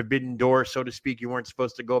 The forbidden door, so to speak, you weren't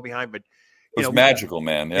supposed to go behind, but it was magical,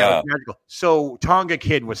 man. Yeah. It was magical. So Tonga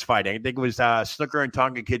Kid was fighting. I think it was Snooker and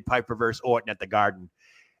Tonga Kid, Piper versus Orton at the Garden.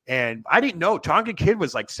 And I didn't know Tonga Kid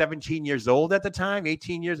was like 17 years old at the time,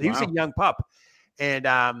 18 years. He was a young pup.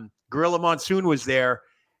 And Gorilla Monsoon was there.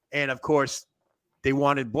 And, of course, they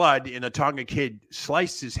wanted blood, and the Tonga Kid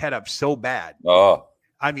sliced his head up so bad. Oh.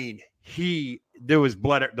 I mean, there was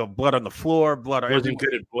blood on the floor, blood. It wasn't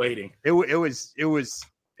good at blading. It was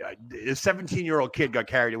a 17-year-old kid got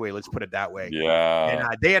carried away. Let's put it that way. Yeah.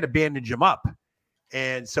 And they had to bandage him up.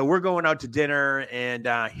 And so we're going out to dinner, and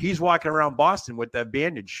he's walking around Boston with the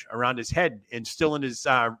bandage around his head and still in his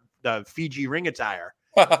the Fiji ring attire.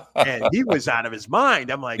 And he was out of his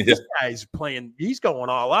mind. I'm like, this guy's playing. He's going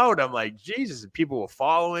all out. I'm like, Jesus. And people were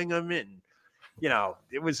following him, and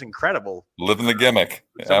it was incredible. Living the gimmick.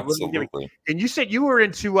 Absolutely. And you said you were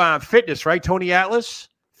into fitness, right? Tony Atlas,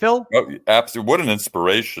 Phil? Oh, absolutely. What an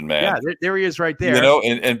inspiration, man. Yeah, there he is right there.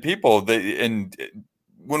 And people,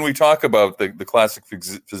 when we talk about the classic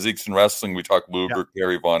physiques in wrestling, we talk Luger,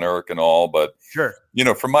 Gary Von Erich and all, but sure.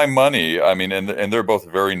 For my money, I mean, and they're both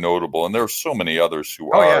very notable, and there are so many others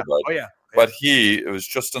who are. Yeah. But he was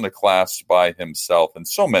just in a class by himself in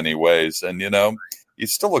so many ways. And, he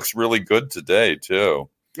still looks really good today, too.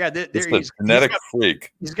 Yeah, he's a genetic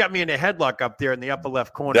freak. He's got me in a headlock up there in the upper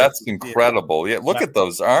left corner. That's incredible. Yeah, look at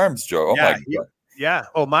those arms, Joe. Oh, my God. Yeah.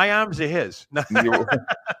 Oh, my arms are his.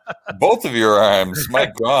 Both of your arms.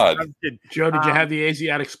 My God. Joe, did you have the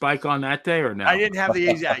Asiatic spike on that day or no? I didn't have the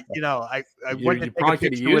Asiatic. I went to take a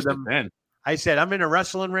picture with him. Then. I said, I'm in a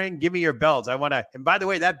wrestling ring. Give me your belts. I want to. And by the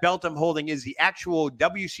way, that belt I'm holding is the actual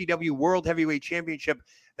WCW World Heavyweight Championship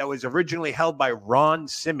that was originally held by Ron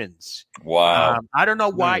Simmons. Wow. I don't know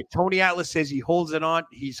why Tony Atlas says he holds it on.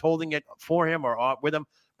 He's holding it for him or with him,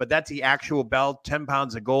 but that's the actual belt, 10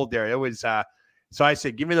 pounds of gold there. It was, so I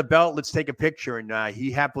said, give me the belt. Let's take a picture. And he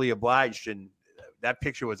happily obliged. And that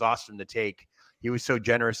picture was awesome to take. He was so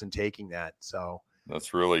generous in taking that. So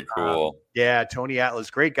that's really cool. Yeah. Tony Atlas,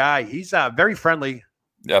 great guy. He's very friendly.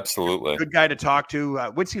 Absolutely. Good guy to talk to.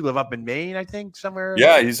 What's he live up in Maine, I think, somewhere?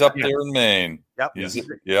 Yeah, he's up there in Maine.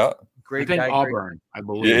 Yep. Great guy. Auburn, I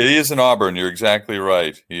believe. Yeah, he is in Auburn. You're exactly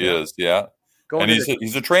right. He is. Yeah. And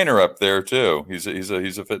he's a trainer up there too. He's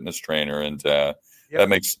a fitness trainer, and That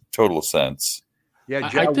makes total sense. Yeah,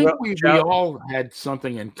 I think we all had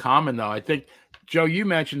something in common, though. I think, Joe, you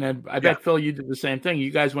mentioned that. I bet, Phil, you did the same thing.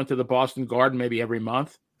 You guys went to the Boston Garden maybe every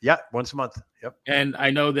month. Yeah, once a month. Yep. And I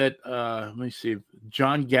know that, let me see,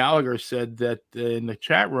 John Gallagher said that in the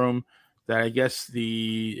chat room that I guess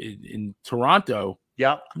in Toronto.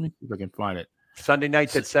 Yeah. Let me see if I can find it. Sunday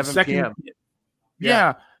nights at 7 p.m.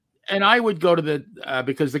 Yeah. And I would go to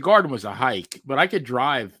because the Garden was a hike, but I could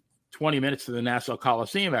drive 20 minutes to the Nassau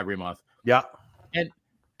Coliseum every month. Yeah.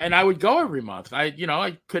 And I would go every month. I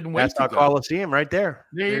couldn't wait Nassau to go. Coliseum right there.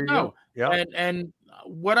 There you go. Yeah. And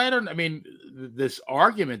what this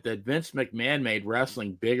argument that Vince McMahon made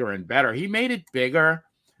wrestling bigger and better, he made it bigger.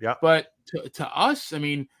 Yeah. But to us,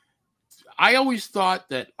 I always thought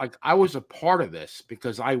that like I was a part of this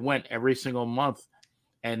because I went every single month.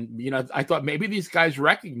 And, I thought maybe these guys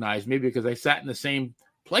recognized me because I sat in the same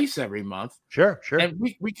place every month. Sure. And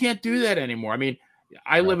we can't do that anymore.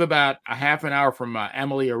 I live about a half an hour from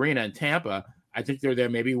Emily Arena in Tampa. I think they're there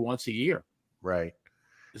maybe once a year. Right.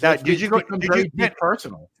 So now, did you go?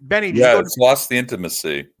 Personal, Benny? It's lost the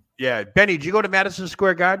intimacy. Yeah, Benny, did you go to Madison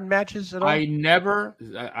Square Garden matches at all? I never.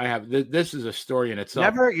 I have. This is a story in itself.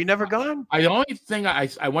 Never. You never gone? The only thing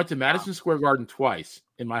I went to Madison Square Garden twice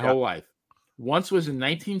in my whole life. Once was in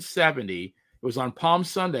 1970. It was on Palm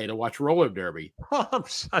Sunday to watch roller derby. Palm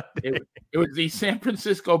Sunday. It was the San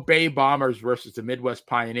Francisco Bay Bombers versus the Midwest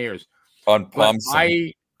Pioneers. On Palm Sunday.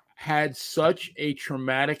 I had such a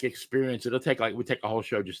traumatic experience. It'll take we take a whole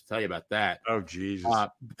show just to tell you about that. Oh, Jesus.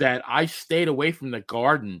 That I stayed away from the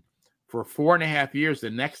Garden for 4.5 years.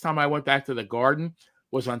 The next time I went back to the Garden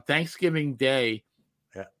was on Thanksgiving Day,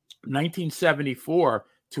 1974,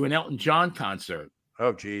 to an Elton John concert.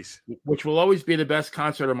 Oh, geez. Which will always be the best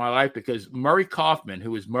concert of my life because Murray Kaufman, who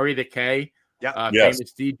was Murray the K,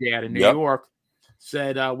 famous DJ out of New York,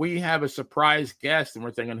 said, we have a surprise guest. And we're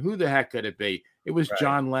thinking, who the heck could it be? It was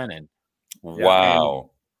John Lennon. Wow.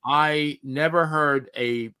 And I never heard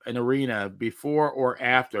an arena before or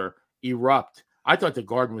after erupt. I thought the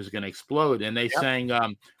Garden was going to explode. And they sang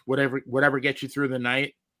whatever gets you through the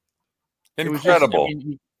night. Incredible.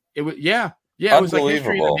 It was it was like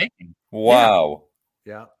history in the making. Wow.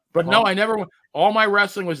 Yeah. But no, I never went. All my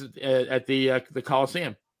wrestling was at the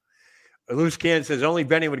Coliseum. Loose Cannon says only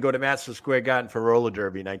Benny would go to Madison Square Garden for roller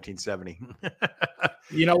derby in 1970.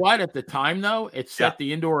 You know what? At the time, though, it set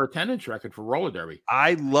the indoor attendance record for roller derby.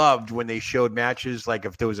 I loved when they showed matches, like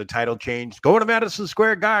if there was a title change, going to Madison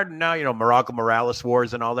Square Garden now, Morocco Morales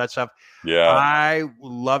Wars and all that stuff. Yeah. I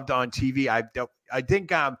loved on TV. I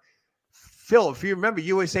think Phil, if you remember,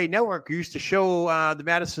 USA Network used to show the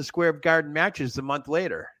Madison Square Garden matches a month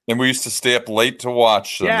later. And we used to stay up late to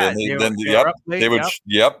watch them. Yeah, they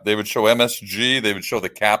would show MSG. They would show the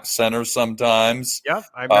Cap Center sometimes. Yep,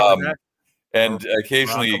 I remember that. And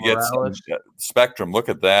occasionally you get some Spectrum. Look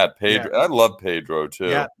at that. Pedro. I love Pedro, too.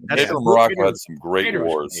 Yeah, Pedro Morocco had some great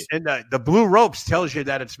wars. And the blue ropes tells you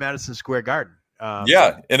that it's Madison Square Garden. And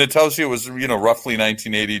it tells you it was, roughly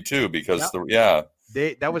 1982 because,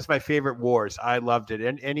 that was my favorite wars. I loved it.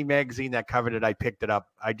 And any magazine that covered it, I picked it up.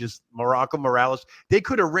 Morocco Morales, they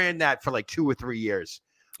could have ran that for like 2 or 3 years.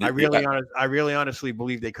 I really honestly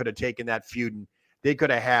believe they could have taken that feud and they could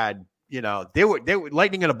have had, they were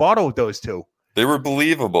lightning in a bottle with those two. They were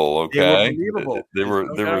believable. Okay. They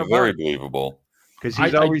were very believable. Because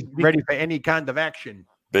he's always ready for any kind of action.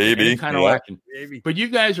 Baby. Any kind of action. Baby. But you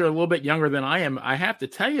guys are a little bit younger than I am. I have to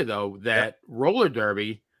tell you, though, that roller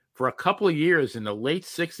derby for a couple of years in the late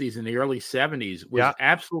 60s and the early 70s was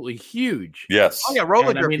absolutely huge. Yes. Oh, yeah,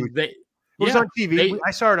 roller derby. It was on TV.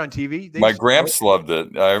 I saw it on TV. My gramps loved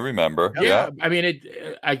it. I remember. Yeah.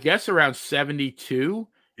 I guess around 72,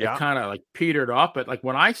 it kind of like petered off. But like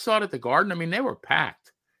when I saw it at the Garden, they were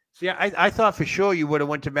packed. See, I thought for sure you would have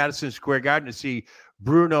went to Madison Square Garden to see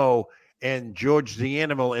Bruno and George the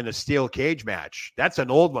Animal in a steel cage match. That's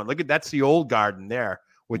an old one. That's the old Garden there.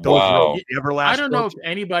 With those everlasting. I don't know if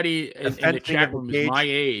anybody in the chat room is my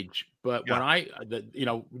age, but when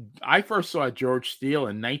I first saw George Steele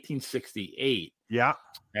in 1968. Yeah.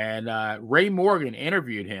 And Ray Morgan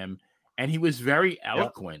interviewed him, and he was very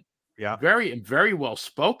eloquent. Yeah. Very, very well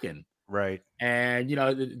spoken. Right. And,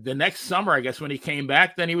 the next summer, I guess, when he came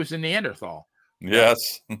back, then he was in Neanderthal.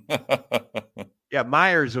 Yes. Yeah.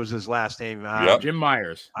 Myers was his last name. Jim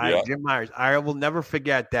Myers. Jim Myers. I will never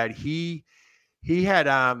forget that he had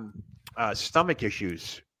stomach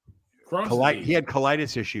issues. He had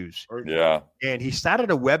colitis issues. Yeah. And he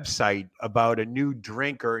started a website about a new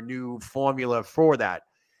drink or a new formula for that.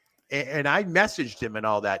 And I messaged him and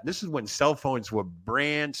all that. This is when cell phones were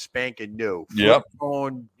brand spanking new. Yep.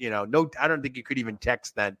 Phone, no, I don't think you could even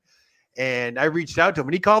text then. And I reached out to him,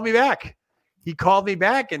 and he called me back.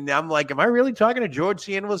 And I'm like, am I really talking to George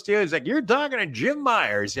the Animal Steele? He's like, you're talking to Jim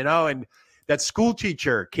Myers, and that school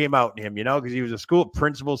teacher came out in him, because he was a school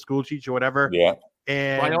teacher, whatever. Yeah.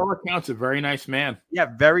 And by all accounts, a very nice man. Yeah,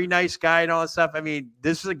 very nice guy and all that stuff. I mean,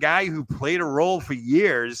 this is a guy who played a role for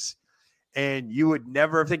years, and you would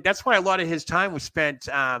never think. That's why a lot of his time was spent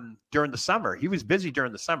during the summer. He was busy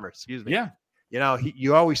during the summer. Excuse me. Yeah.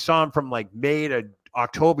 You always saw him from like May to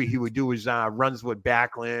October. He would do his runs with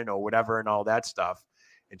Backlund or whatever and all that stuff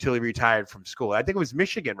until he retired from school. I think it was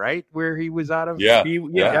Michigan, right, where he was out of. Yeah, he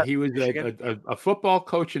was a football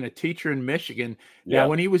coach and a teacher in Michigan. Yeah. Now,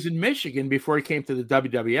 when he was in Michigan before he came to the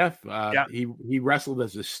WWF, he wrestled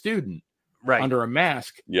as a student, right, under a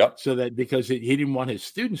mask. Yep. So that because he didn't want his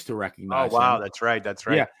students to recognize. Oh wow, him. That's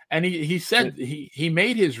right. Yeah, and he said he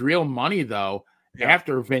made his real money though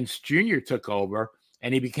after Vince Jr. took over,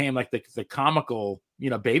 and he became like the comical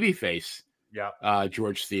baby face. Yeah,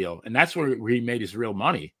 George Steele, and that's where he made his real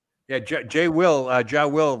money. Yeah, Joe Will,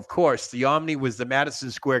 of course. The Omni was the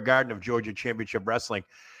Madison Square Garden of Georgia Championship Wrestling.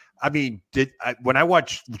 I mean, when I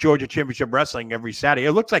watched Georgia Championship Wrestling every Saturday,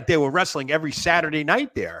 it looked like they were wrestling every Saturday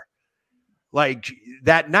night there, like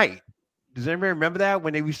that night. Does anybody remember that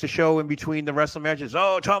when they used to show in between the wrestling matches?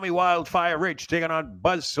 Oh, Tommy Wildfire Rich taking on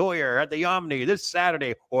Buzz Sawyer at the Omni this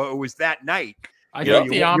Saturday, or it was that night. I think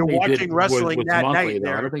the Omni you're watching wrestling was that monthly,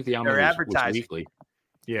 night. I don't think the Omni was weekly.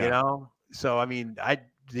 Yeah, So I mean,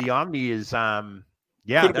 the Omni is could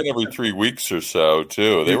have been every 3 weeks or so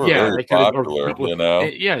too. They were very popular,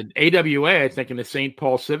 Yeah, AWA, I think in the St.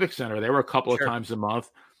 Paul Civic Center, they were a couple of times a month.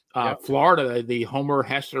 Florida, the Homer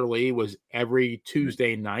Hester Lee was every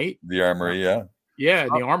Tuesday night. The Armory, yeah,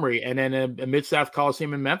 the Armory, and then Mid-South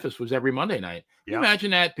Coliseum in Memphis was every Monday night. Can you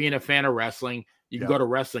imagine that, being a fan of wrestling? You can go to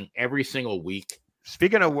wrestling every single week.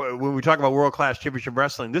 Speaking of when we talk about world-class championship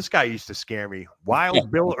wrestling, this guy used to scare me.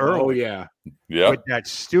 Wild Bill Earl. Oh, yeah. With that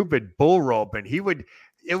stupid bull rope. And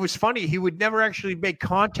it was funny. He would never actually make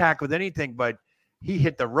contact with anything, but he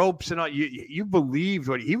hit the ropes and all. You believed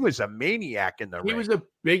he was a maniac in the ring. He was a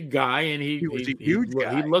big guy, and he was a huge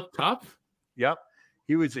guy. He looked tough. Yep.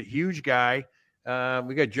 He was a huge guy.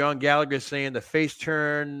 We got John Gallagher saying the face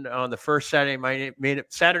turn on the first Saturday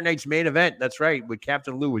night's main event. That's right. With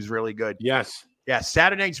Captain Lou was really good. Yes. Yeah.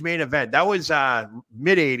 Saturday night's main event. That was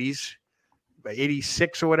mid 80s,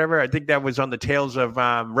 86 or whatever. I think that was on the tails of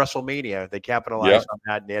WrestleMania. They capitalized on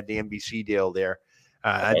that, and they had the NBC deal there.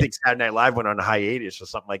 I think Saturday Night Live went on a hiatus or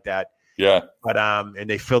something like that. Yeah. But and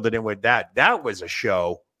they filled it in with that. That was a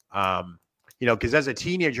show. Because as a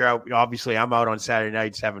teenager, obviously I'm out on Saturday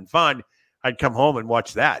nights having fun. I'd come home and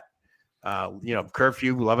watch that.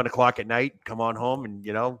 Curfew, 11 o'clock at night, come on home and,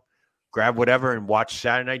 grab whatever and watch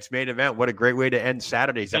Saturday night's main event. What a great way to end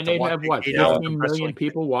Saturdays. And they'd have 15 million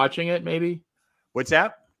people watching it, maybe? What's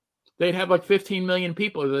that? They'd have like 15 million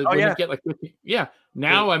people. Get like 15. Yeah.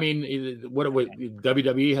 Now, I mean,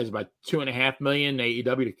 WWE has about 2.5 million.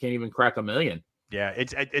 AEW can't even crack 1 million. Yeah,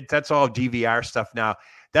 that's all DVR stuff now.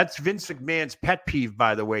 That's Vince McMahon's pet peeve,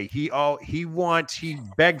 by the way. He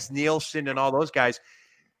begs Nielsen and all those guys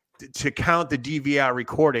to count the DVR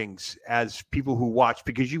recordings as people who watch,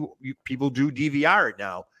 because people do DVR it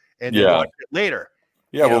now and they watch it later.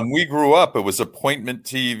 Yeah, when we grew up, it was appointment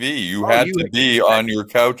TV. You had to be on your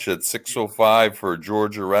couch at 6:05 for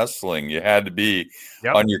Georgia wrestling. You had to be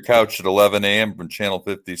on your couch at 11 a.m. from Channel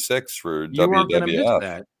 56 for WWF. Weren't gonna miss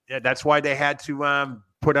that. Yeah, that's why they had to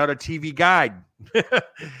put out a TV guide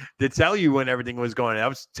to tell you when everything was going on. That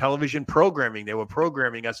was television programming. They were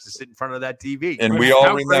programming us to sit in front of that TV. And we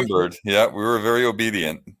all remembered. Yeah, we were very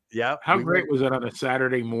obedient. Yeah. How great was it on a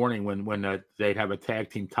Saturday morning when they'd have a tag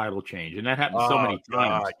team title change? And that happened so many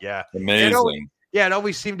times. Yeah. Amazing. It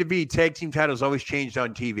always seemed to be tag team titles always changed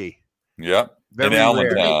on TV. Yeah. In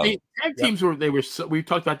Allentown. Tag teams we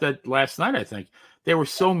talked about that last night, I think. They were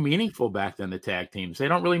so meaningful back then, the tag teams. They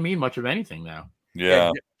don't really mean much of anything now.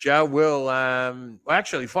 Yeah. Joe Will,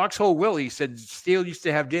 actually, Foxhole Will, he said Steele used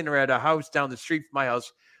to have dinner at a house down the street from my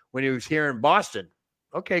house when he was here in Boston.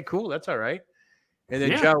 Okay, cool. That's all right. And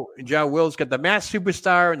then Joe Will's got the Masked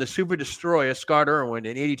Superstar and the Super Destroyer, Scott Irwin.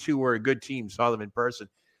 In 82 were a good team. Saw them in person.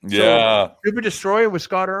 Yeah. So, Super Destroyer was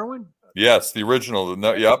Scott Irwin? Yes, the original.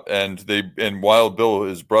 Yep. And Wild Bill,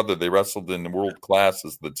 his brother, they wrestled in world class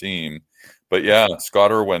as the team. But yeah,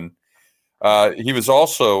 Scott Irwin. He was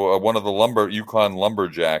also one of the Yukon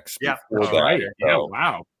Lumberjacks. Yeah. Right. Yeah.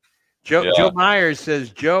 Wow. Joe Myers says,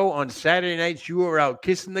 Joe, on Saturday nights, you were out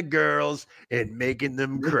kissing the girls and making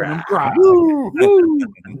them cry. Woo, woo.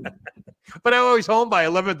 But I was home by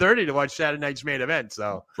 11:30 to watch Saturday night's main event.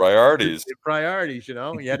 So priorities, you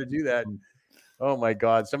know, you had to do that. Oh my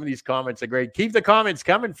God. Some of these comments are great. Keep the comments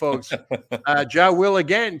coming, folks. Ja Will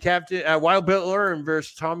again, Captain Wild Bill Irwin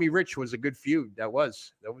versus Tommy Rich was a good feud. That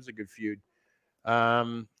was a good feud.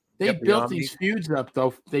 They built these feuds up,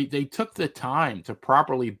 though. They took the time to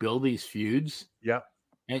properly build these feuds. Yeah.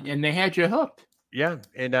 And they had you hooked. Yeah.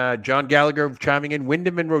 And John Gallagher chiming in.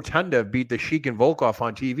 Wyndham and Rotunda beat the Sheik and Volkov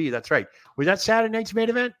on TV. That's right. Was that Saturday night's main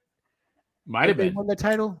event? Might have been. They won the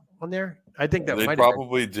title on there? I think that they might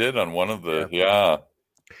probably did on one of the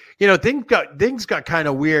You know, things got kind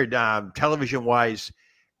of weird television wise.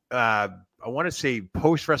 I want to say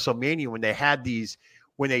post WrestleMania when they had these,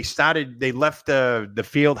 when they left the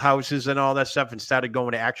field houses and all that stuff and started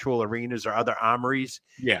going to actual arenas or other armories.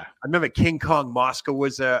 Yeah, I remember King Kong Moscow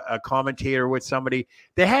was a commentator with somebody.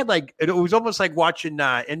 They had it was almost like watching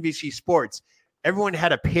NBC Sports. Everyone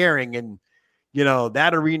had a pairing, and you know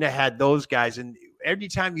that arena had those guys. And every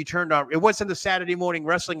time you turned on, it wasn't the Saturday morning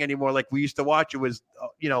wrestling anymore like we used to watch. It was,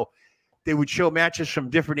 they would show matches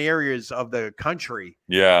from different areas of the country.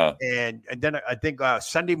 Yeah. And then I think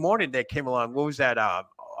Sunday morning they came along. What was that?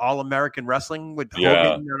 All American Wrestling with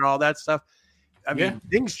Hogan and all that stuff. I mean,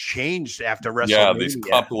 things changed after WrestleMania. Yeah, these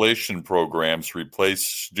compilation programs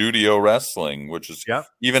replaced studio wrestling, which is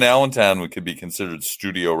even Allentown could be considered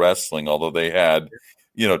studio wrestling, although they had,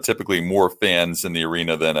 typically more fans in the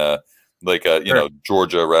arena than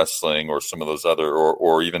Georgia wrestling or some of those other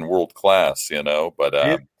or even World Class, But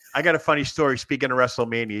I got a funny story. Speaking of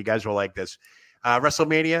WrestleMania, you guys will like this.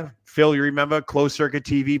 WrestleMania, Phil, you remember closed circuit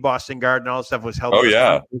TV, Boston Garden, all that stuff was held. It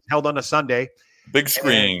was held on a Sunday. Big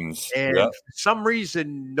screens. And for some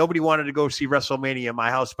reason, nobody wanted to go see WrestleMania in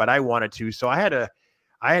my house, but I wanted to. So I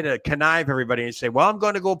had to connive everybody and say, well, I'm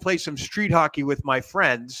going to go play some street hockey with my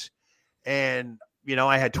friends. And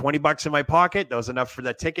I had $20 in my pocket. That was enough for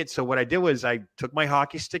the ticket. So what I did was I took my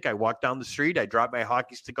hockey stick. I walked down the street. I dropped my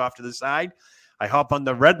hockey stick off to the side. I hop on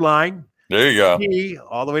the red line. There you go.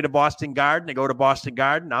 All the way to Boston Garden. I go to Boston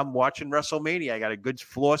Garden. I'm watching WrestleMania. I got a good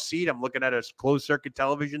floor seat. I'm looking at a closed circuit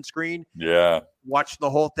television screen. Yeah. Watching the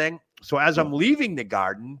whole thing. So as I'm leaving the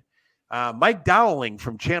Garden, Mike Dowling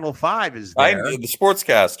from Channel 5 is there. The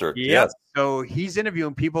sportscaster. Yeah. Yes. So he's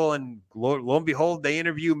interviewing people, and lo and behold, they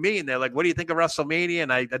interview me, and they're like, what do you think of WrestleMania?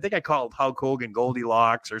 And I think I called Hulk Hogan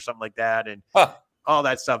Goldilocks or something like that, and all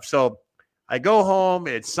that stuff. So I go home.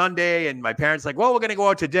 It's Sunday, and my parents like, well, we're going to go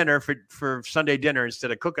out to dinner for Sunday dinner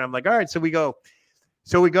instead of cooking. I'm like, all right. So we go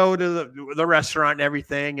to the restaurant and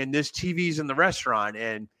everything, and this TV's in the restaurant,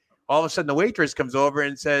 and all of a sudden the waitress comes over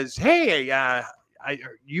and says, hey,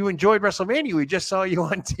 you enjoyed WrestleMania. We just saw you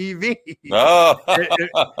on TV. Oh.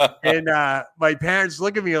 and my parents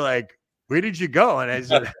look at me like, where did you go? And I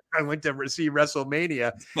said, I went to see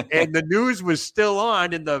WrestleMania. And the news was still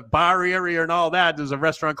on in the bar area and all that. There's a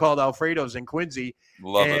restaurant called Alfredo's in Quincy.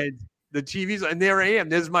 Love it. The TV's, and there I am.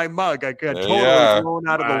 There's my mug. I got totally blown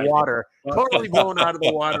out of the water. Totally blown out of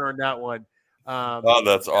the water on that one.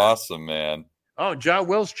 That's awesome, man. Oh, John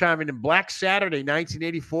Will's chiming in. Black Saturday,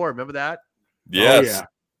 1984. Remember that? Yes. Oh, yeah.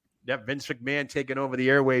 Yep, Vince McMahon taking over the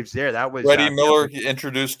airwaves there. That was Freddie Miller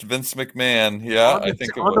introduced Vince McMahon. Yeah, I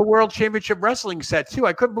think on the World Championship Wrestling set too.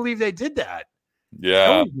 I couldn't believe they did that. Yeah,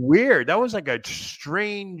 that was weird. That was like a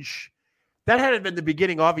strange. That had been the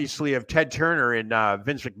beginning, obviously, of Ted Turner and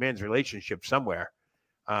Vince McMahon's relationship somewhere.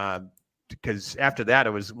 Because after that,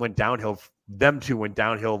 it went downhill. Them two went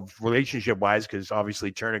downhill relationship wise, because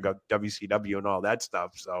obviously Turner got WCW and all that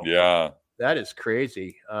stuff. So yeah. That is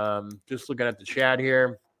crazy. Just looking at the chat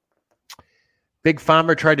here. Big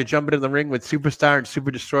Farmer tried to jump into the ring with Superstar and Super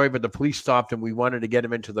Destroy, but the police stopped him. We wanted to get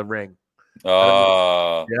him into the ring.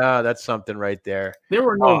 Yeah, that's something right there. There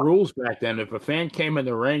were no rules back then. If a fan came in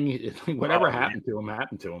the ring, whatever happened to him,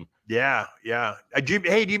 happened to him. Yeah, yeah. Do you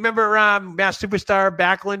remember Mass Superstar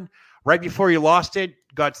Backlund? Right before he lost it,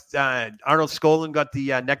 got Arnold Skolin got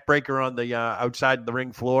the neck breaker on the outside the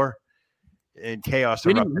ring floor. And chaos.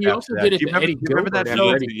 He also did it. Do you remember that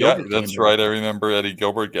show? Yeah, that's right. I remember Eddie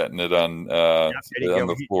Gilbert getting it on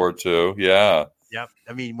the floor too. Yeah. Yep.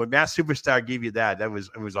 I mean, when Mass Superstar gave you that, it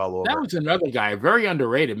was all over. That was another guy, very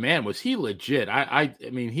underrated. Man, was he legit? I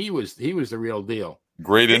mean, he was the real deal.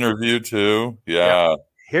 Great interview too. Yeah.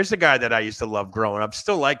 Here's the guy that I used to love growing up.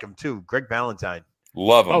 Still like him too. Greg Valentine.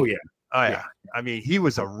 Love him. Oh yeah. Oh yeah. I mean, he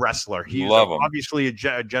was a wrestler. He was obviously a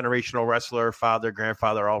generational wrestler. Father,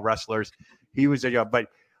 grandfather, all wrestlers. He was but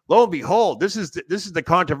lo and behold, this is the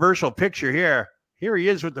controversial picture here. Here he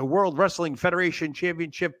is with the World Wrestling Federation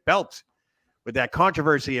Championship belt, with that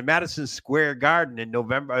controversy in Madison Square Garden in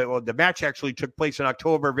November. Well, the match actually took place in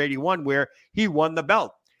October of '81, where he won the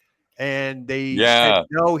belt, and they said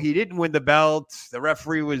no, he didn't win the belt. The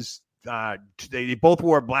referee was they both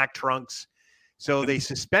wore black trunks, So they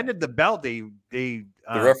suspended the belt. The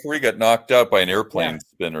referee got knocked out by an airplane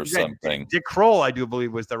spin or something. Dick Kroll, I do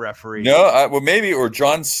believe, was the referee. No, well, maybe, or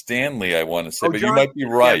John Stanley, I want to say, but you might be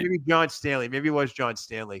right. Yeah, maybe John Stanley. Maybe it was John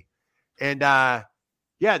Stanley. And I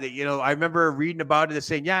remember reading about it and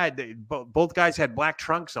saying, both guys had black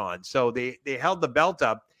trunks on. So they held the belt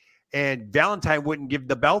up, and Valentine wouldn't give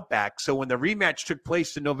the belt back. So when the rematch took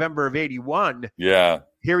place in November of 81,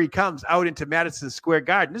 here he comes out into Madison Square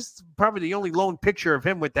Garden. This is probably the only lone picture of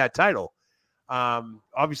him with that title.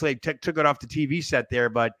 Obviously, I took it off the TV set there,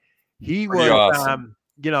 but he was, awesome.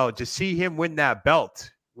 To see him win that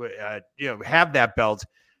belt, have that belt,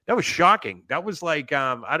 that was shocking. That was like,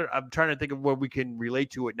 I'm trying to think of what we can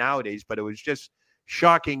relate to it nowadays, but it was just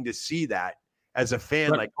shocking to see that as a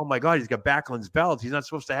fan. Like, oh my God, he's got Backlund's belt. He's not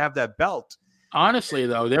supposed to have that belt. Honestly,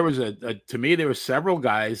 though, there was to me, there were several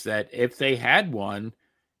guys that if they had one,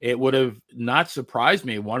 it would have not surprised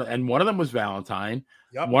me. One of them was Valentine.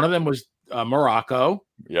 Yep. One of them was Morocco.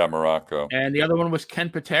 Yeah, Morocco. And the other one was Ken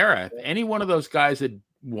Patera. If any one of those guys had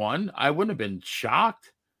won, I wouldn't have been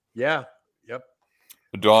shocked. Yeah. Yep.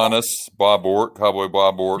 Adonis, Cowboy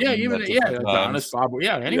Bob Orton. Yeah, Adonis, Bob.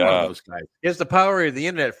 Yeah, any one of those guys. Here's the power of the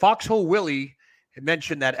internet. Foxhole Willie had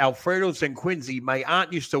mentioned that Alfredo's in Quincy. My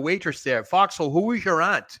aunt used to waitress there. Foxhole, who was your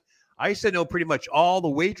aunt? I used to know pretty much all the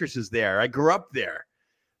waitresses there. I grew up there.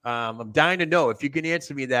 I'm dying to know if you can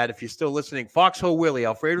answer me that if you're still listening. Foxhole Willie,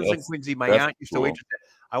 Alfredo's in Quincy. My aunt used to waitress there.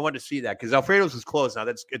 I want to see that because Alfredo's is closed now.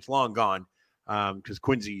 It's long gone because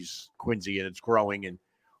Quincy's Quincy and it's growing and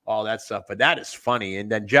all that stuff. But that is funny.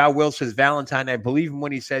 And then Ja Will says Valentine. I believe him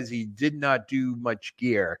when he says he did not do much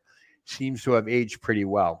gear. Seems to have aged pretty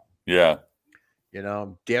well. Yeah.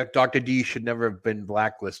 Dr. D should never have been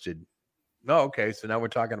blacklisted. Oh, okay. So now we're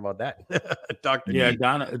talking about that. Dr. Yeah, D.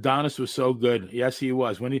 Adonis was so good. Yes, he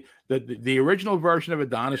was. When the original version of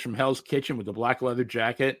Adonis from Hell's Kitchen with the black leather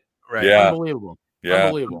jacket. Right. Yeah. Unbelievable. Yeah.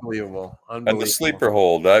 Unbelievable. And the sleeper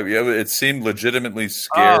hold. It seemed legitimately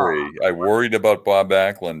scary. I worried about Bob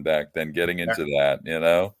Backlund back then getting into that,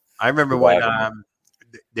 I remember when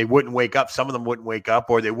they wouldn't wake up. Some of them wouldn't wake up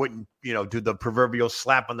or they wouldn't, do the proverbial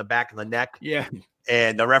slap on the back of the neck. Yeah.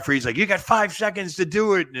 And the referee's like, you got 5 seconds to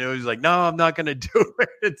do it. And it was like, no, I'm not going to do it.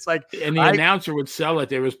 It's like, and the announcer would sell it.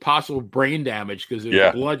 There was possible brain damage because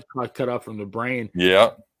there was blood cut off from the brain.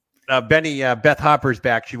 Yeah. Beth Hopper's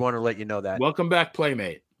back. She wanted to let you know that. Welcome back,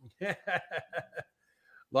 Playmate.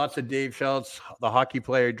 Lots of Dave Schultz, the hockey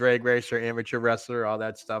player, drag racer, amateur wrestler, all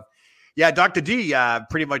that stuff. Yeah. Dr. D,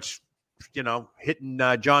 pretty much, hitting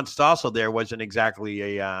John Stossel there wasn't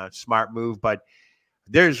exactly a smart move, but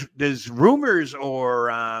there's rumors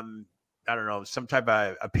or I don't know, some type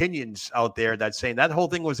of opinions out there that's saying that whole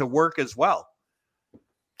thing was a work as well.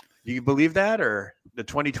 Do you believe that, or the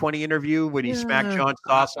 2020 interview when he smacked John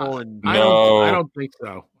Stossel? I don't think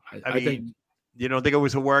so. I think you don't think it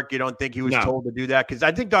was a work. You don't think he was told to do that? Because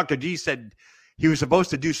I think Dr. D said he was supposed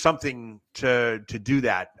to do something to do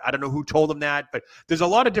that. I don't know who told him that, but there's a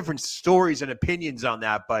lot of different stories and opinions on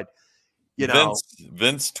that. But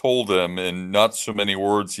Vince told him in not so many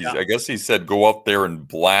words. I guess he said, "Go up there and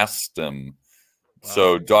blast him." Wow.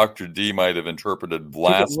 So Dr. D might have interpreted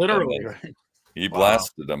blast literally. Right? He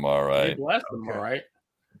blasted him, all right. He blasted him, all right.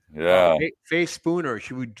 Yeah. Faye Spooner,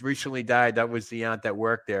 she recently died. That was the aunt that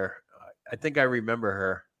worked there. I think I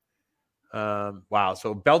remember her. Wow.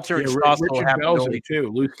 So Belzer and Stossel happened Belzer too.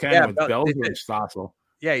 Luke Cannon with Belzer and Stossel.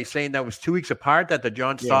 Yeah, he's saying that was 2 weeks apart. That the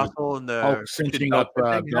John Stossel and the cinching up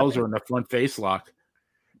Belzer in the front face lock.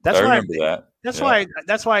 That's I remember that. That's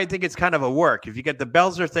why I think it's kind of a work. If you get the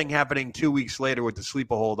Belzer thing happening 2 weeks later with the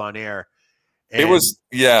sleeper hold on air, it was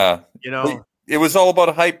It was all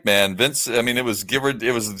about hype, man. Vince, I mean, it was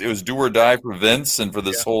do or die for Vince and for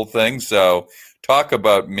this whole thing. So talk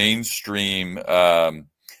about mainstream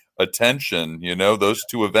attention. Those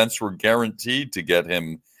two events were guaranteed to get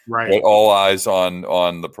him all eyes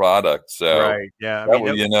on the product. So yeah,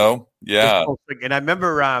 And I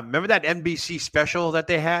remember that NBC special that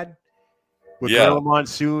they had with Gorilla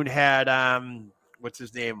Monsoon had what's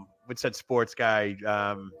his name? What's that sports guy?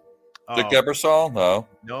 Dick Ebersol? No.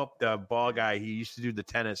 Nope, the ball guy. He used to do the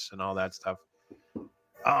tennis and all that stuff.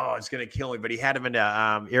 Oh, it's gonna kill me. But he had him in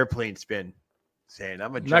a airplane spin, saying,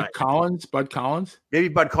 "I'm a giant." Bud Collins? Maybe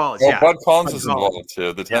Bud Collins. Oh, Bud Collins is involved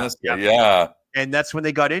too. The tennis guy. Yeah. And that's when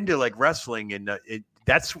they got into like wrestling, and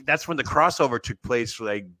that's when the crossover took place.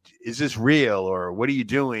 Like, is this real or what are you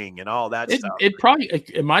doing and all that stuff?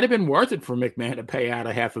 It might have been worth it for McMahon to pay out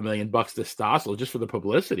 $500,000 to Stossel just for the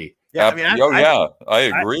publicity. Yeah, I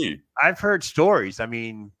agree. I've heard stories. I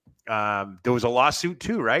mean, there was a lawsuit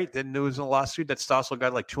too, right? Then there was a lawsuit that Stossel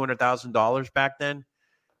got like $200,000 back then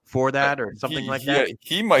for that or something like that?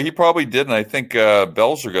 He probably did, and I think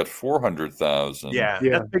Belzer got 400,000. Yeah.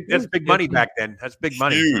 That's big money back then. That's big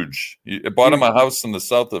money. Huge. He bought him a house in the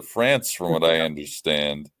south of France, from what I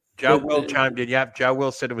understand. Joe Will chimed in. Yeah, Joe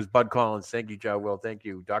Will said it was Bud Collins. Thank you, Joe Will. Thank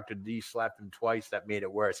you. Dr. D slapped him twice. That made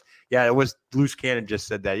it worse. Yeah, it was Loose Cannon just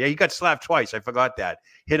said that. Yeah, he got slapped twice. I forgot that.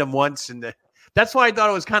 Hit him once, and that's why I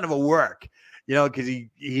thought it was kind of a work, because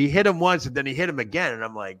he hit him once and then he hit him again, and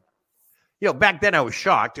I'm like, back then I was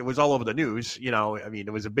shocked. It was all over the news. I mean,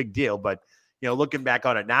 it was a big deal, but looking back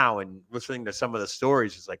on it now and listening to some of the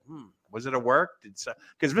stories, it's like, was it a work?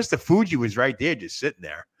 Because Mr. Fuji was right there, just sitting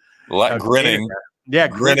there, grinning. Yeah,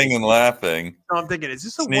 grinning and laughing. So I'm thinking, is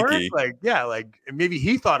this a Sneaky. work? Like maybe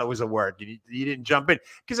he thought it was a work and he didn't jump in.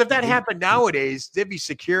 Because if that happened nowadays, there'd be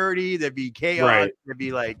security, there'd be chaos, Right. There'd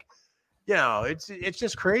be like, it's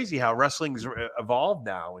just crazy how wrestling's evolved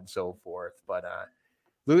now and so forth. But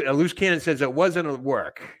Loose Cannon says it wasn't a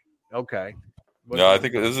work. Okay. No, I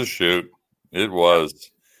think it was a shoot. It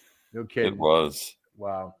was. No kidding. It was.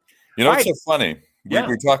 Wow. It's so funny. Yeah.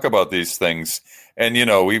 We talk about these things, and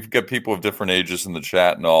we've got people of different ages in the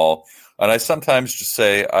chat and all. And I sometimes just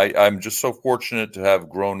say I'm just so fortunate to have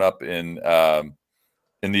grown up in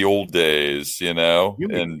the old days, and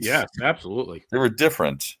yes, absolutely. they were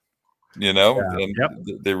different, and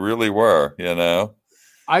they really were,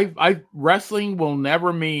 Wrestling will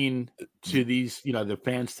never mean to these, the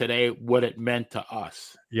fans today what it meant to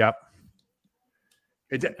us. Yep.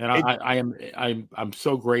 I'm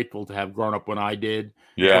so grateful to have grown up when I did.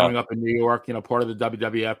 Yeah. Growing up in New York, part of the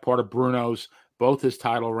WWF, part of Bruno's, both his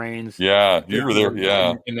title reigns. Yeah, you were there.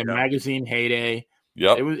 Yeah, in the magazine heyday.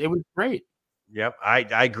 Yep. It was great. Yep.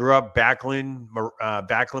 I grew up Backlund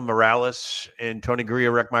Morales and Tony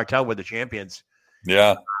Gurria, Rick Martel were the champions.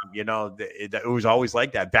 Yeah. It was always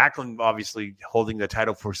like that. Backlund obviously holding the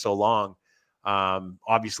title for so long.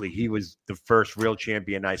 Obviously he was the first real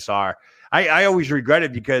champion I saw. I always regret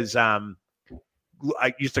it because I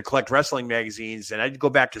used to collect wrestling magazines and I'd go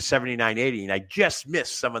back to 79, 80 and I just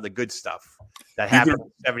missed some of the good stuff that happened in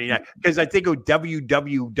 79 because I think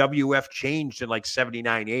WWF changed in like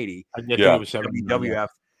 79, 80. I think it was 79, WWF.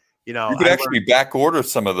 You could actually back order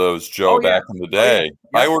some of those, Joe, back in the day.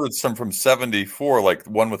 I ordered some from 74, like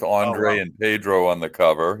one with Andre and Pedro on the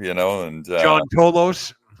cover, and John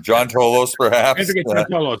Tolos. John Tolos, perhaps. John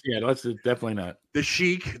Tolos, that's definitely not. The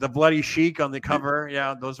Sheik, the Bloody Sheik on the cover.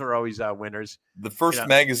 Yeah, those are always winners. The first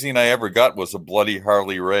magazine I ever got was a Bloody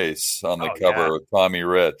Harley Race on the cover of Tommy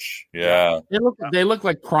Rich. Yeah. They look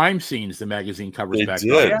like crime scenes, the magazine covers they back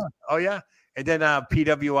did. then. Oh, yeah. And then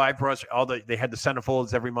PWI for us, they had the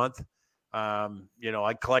centerfolds every month. I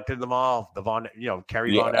collected them all. The Von,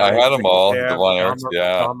 Kerry Von. I had them all. The Von Erichs,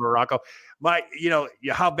 Tom Morocco.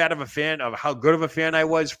 How bad of a fan of how good of a fan I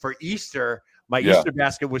was for Easter. My Easter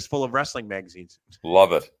basket was full of wrestling magazines.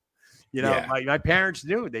 Love it. My parents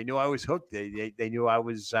knew. They knew I was hooked. They knew I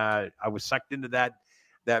was sucked into that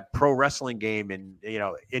pro wrestling game, and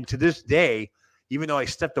and to this day, even though I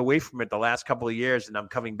stepped away from it the last couple of years, and I'm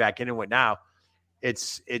coming back into it now,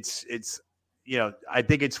 it's I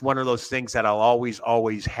think it's one of those things that I'll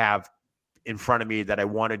always have in front of me that I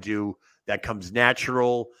want to do that comes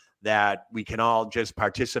natural, that we can all just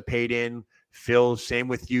participate in. Phil, same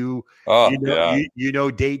with you.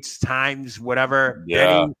 Dates, times, whatever. Yeah.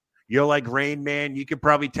 Benny, you're like Rain Man. You could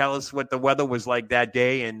probably tell us what the weather was like that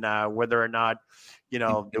day and whether or not,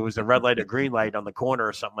 there was a red light or green light on the corner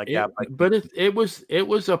or something like that. But it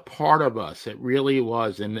was a part of us. It really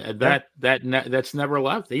was. And that's never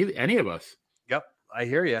left any of us. Yep. I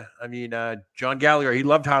hear you. I mean, John Gallagher, he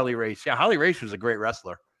loved Harley Race. Yeah. Harley Race was a great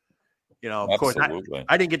wrestler. Of course,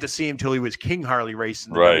 I didn't get to see him till he was King Harley Race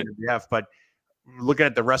in the WWF, but looking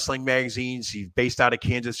at the wrestling magazines, he's based out of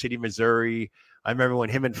Kansas City, Missouri. I remember when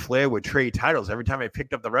him and Flair would trade titles. Every time I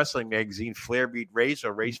picked up the wrestling magazine, Flair beat Race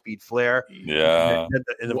or Race beat Flair. Yeah.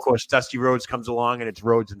 And of course, Dusty Rhodes comes along and it's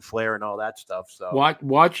Rhodes and Flair and all that stuff. So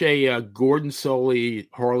watch a Gordon Soley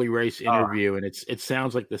Harley Race interview, and it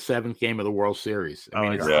sounds like the 7th game of the World Series. I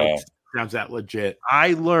mean, it sounds that legit.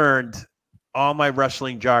 I learned all my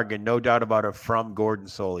wrestling jargon, no doubt about it, from Gordon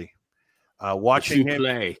Soley. Watching him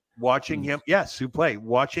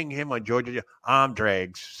on Georgia, arm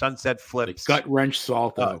drags, sunset flips, the gut wrench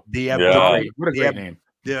salto, what a great name.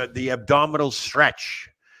 The abdominal stretch.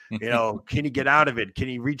 Can he get out of it? Can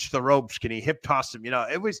he reach the ropes? Can he hip toss him?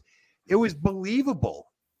 It was believable.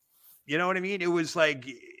 You know what I mean? It was like,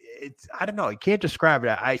 I don't know. I can't describe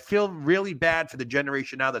it. I feel really bad for the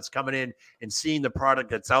generation now that's coming in and seeing the product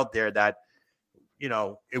that's out there that,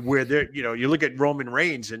 where they're, you look at Roman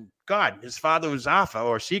Reigns and God, his father was Alpha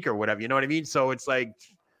or Seeker or whatever, you know what I mean? So it's like,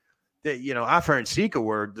 Afa and Sika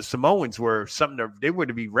the Samoans were something that they were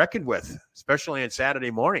to be reckoned with, especially on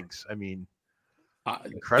Saturday mornings. I mean,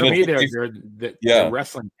 to me, they're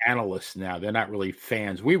wrestling analysts now. They're not really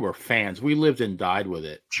fans. We were fans. We lived and died with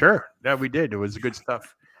it. Sure. Yeah, we did. It was good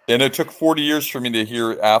stuff. And it took 40 years for me to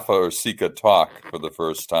hear Afa or Sika talk for the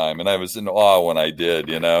first time. And I was in awe when I did,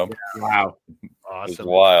 Wow. Awesome. It was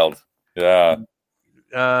wild. Yeah.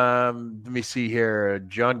 Let me see here.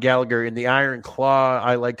 John Gallagher in the Iron Claw.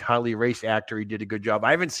 I liked Harley Race actor. He did a good job.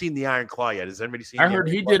 I haven't seen the Iron Claw yet. Has anybody seen? I heard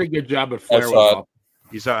he did a good job at Flair.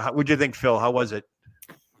 What'd you think, Phil? How was it?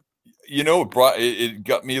 It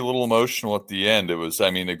got me a little emotional at the end. It was,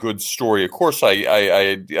 a good story. Of course,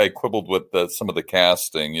 I quibbled with some of the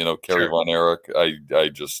casting. Kerry Von Erich. I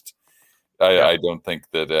don't think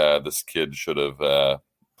that this kid should have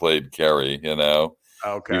played Kerry.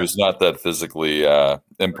 Okay. He was not that physically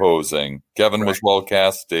imposing. Kevin was well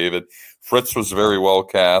cast. David Fritz was very well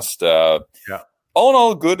cast. All in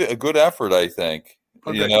all, a good effort. I think.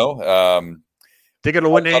 Okay. They're going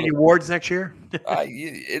to win any awards next year?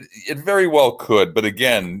 It very well could, but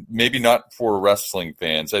again, maybe not for wrestling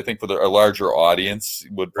fans. I think for a larger audience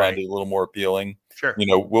would find it a little more appealing. Sure.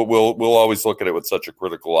 We'll always look at it with such a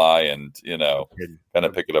critical eye and kind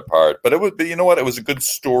of pick it apart. But it was a good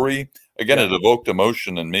story. Again, it evoked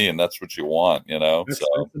emotion in me, and that's what you want. That's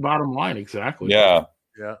the bottom line, exactly. Yeah.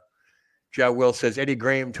 Yeah. Joe Will says Eddie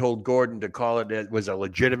Graham told Gordon to call it was a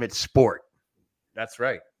legitimate sport. That's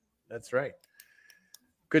right.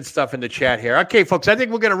 Good stuff in the chat here. Okay, folks, I think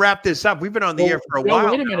we're going to wrap this up. We've been on the air for a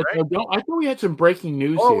while. Wait a minute. Right? I thought we had some breaking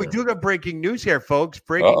news here. Oh, we do got breaking news here, folks.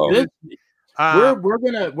 Breaking news.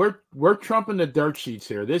 We're trumping the dirt sheets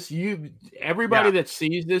here. Everybody that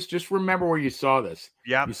sees this, just remember where you saw this.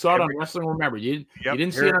 Yeah. You saw it on Wrestling Remembered. You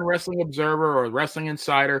didn't see it on Wrestling Observer or Wrestling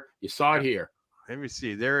Insider. You saw it here. Let me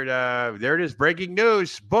see. There it is. Breaking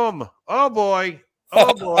news. Boom. Oh boy.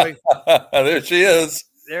 There she is.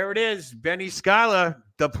 There it is. Benny Scala,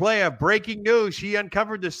 the player. Breaking news. She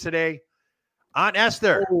uncovered this today. Aunt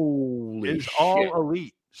Esther is all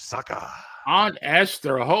elite. Sucker. Aunt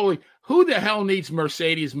Esther. Who the hell needs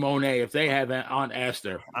Mercedes Moné if they have Aunt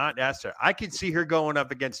Esther? Aunt Esther. I could see her going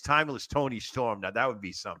up against timeless Tony Storm. Now, that would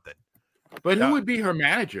be something. But who would be her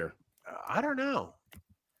manager? I don't know.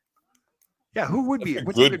 Yeah, who would be?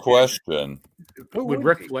 Good question. Would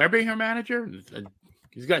Ric Flair be her manager?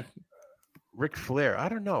 He's got Ric Flair. I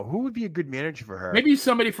don't know. Who would be a good manager for her? Maybe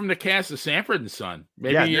somebody from the cast of Sanford and Son.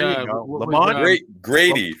 Maybe Lamont.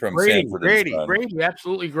 Grady from Sanford and Son. Grady,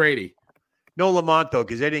 absolutely Grady. No Lamont, though,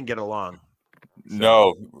 because they didn't get along. So.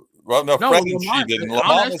 No. Well, no, Fred and she didn't.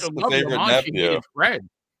 Lamont is the favorite nephew. Fred.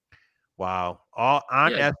 Wow.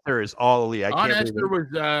 Aunt Esther is all elite. Aunt Esther was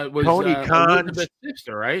Tony Khan's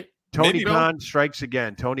sister, right? Tony Khan strikes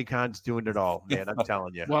again. Tony Khan's doing it all, man. I'm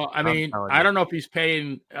telling you. Well, I don't know if he's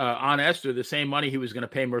paying Aunt Esther the same money he was going to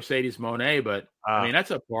pay Mercedes Moné, but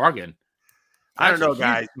that's a bargain. I don't know,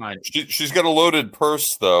 guys. She's got a loaded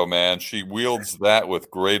purse, though, man. She wields that with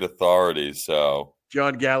great authority. So,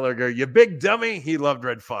 John Gallagher, you big dummy. He loved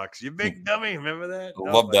Red Fox. You big dummy. Remember that? I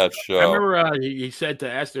love that show. I remember he said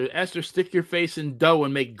to Esther, stick your face in dough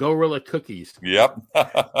and make Gorilla cookies. Yep.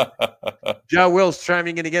 Joe Will's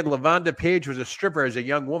chiming in again. Lavonda Page was a stripper as a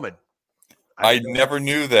young woman. I never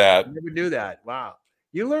knew that. I never knew that. Wow.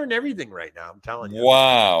 You learn everything right now. I'm telling you.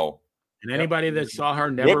 Wow. And anybody that saw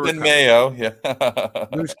her never Whitman Mayo. Yeah.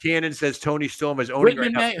 Bruce Cannon says Tony Storm is owning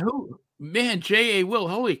Whitman Mayo. Who? Man, J.A. Will.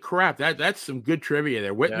 Holy crap. That's some good trivia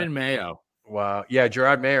there. Whitman Mayo. Wow. Yeah,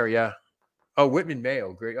 Gerard Mayer. Yeah. Oh, Whitman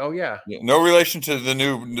Mayo. Great. Oh, yeah. No relation to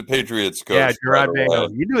the Patriots coach. Yeah, Gerard Mayo.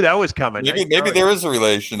 You knew that was coming. Maybe there is a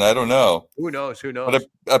relation. I don't know. Who knows? But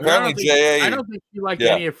apparently, J.A. I don't think she liked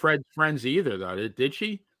any of Fred's friends either, though. Did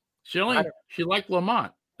she? She liked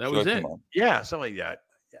Lamont. That was it. Yeah, something like that.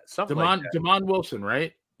 Yeah, something like that. Damon Wilson,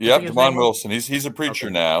 right? Yep, Damon Wilson. He's a preacher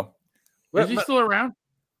now. Is he still around?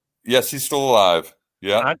 Yes, he's still alive.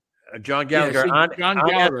 Yeah. John Gallagher. John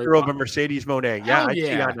Gallagher over Mercedes Moné.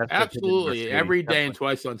 Yeah, absolutely. Every day and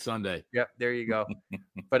twice on Sunday. Yep, there you go.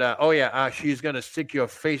 But she's gonna stick your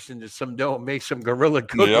face into some dough and make some gorilla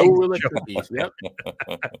cookies. Yep. Gorilla cookies. Yep.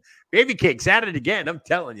 Baby cakes at it again. I'm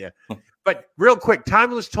telling you. But real quick,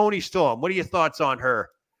 timeless Tony Storm. What are your thoughts on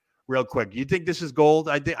her? Real quick, you think this is gold?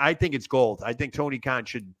 I think it's gold. I think Tony Khan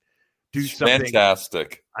should do something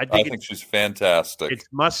fantastic. I think she's fantastic. It's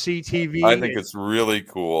must-see TV. I think it's really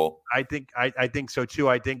cool. I think so too.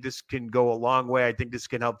 I think this can go a long way. I think this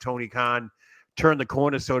can help Tony Khan turn the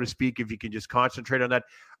corner, so to speak, if you can just concentrate on that.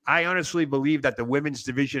 I honestly believe that the women's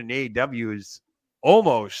division in AEW is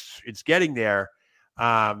it's getting there.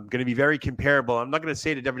 Going to be very comparable. I'm not going to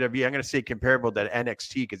say to WWE. I'm going to say comparable to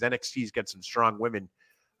NXT because NXT's got some strong women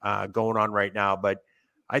going on right now. But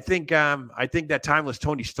I think that Timeless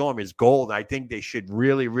Tony Storm is gold. I think they should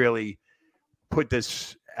really, really put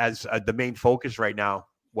this as the main focus right now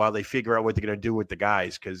while they figure out what they're going to do with the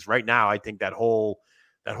guys. Because right now, I think that whole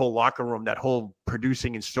locker room, that whole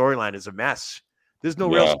producing and storyline is a mess. There's no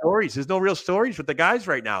real stories. There's no real stories with the guys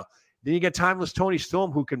right now. Then you get Timeless Tony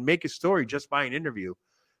Storm, who can make a story just by an interview.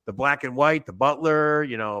 The Black and White, the Butler,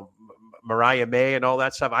 Mariah May, and all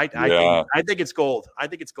that stuff. I think it's gold. I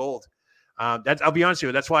think it's gold. I'll be honest with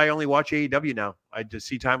you. That's why I only watch AEW now. I just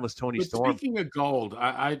see Timeless Tony Storm. Speaking of gold,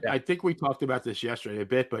 I think we talked about this yesterday a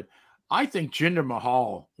bit, but I think Jinder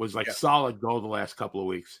Mahal was solid gold the last couple of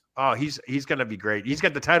weeks. Oh, he's going to be great. He's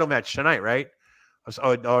got the title match tonight, right?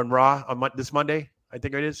 On Raw on this Monday, I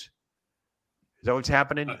think it is. Is that what's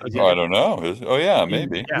happening? I don't know.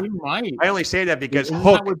 Maybe. Yeah. He might. I only say that because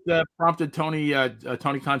Hook prompted Tony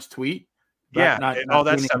Khan's tweet. Not all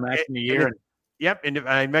that stuff. Match in the year. And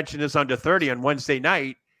I mentioned this on the 30 on Wednesday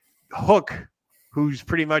night. Hook, who's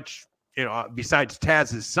pretty much besides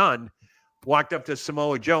Taz's son, walked up to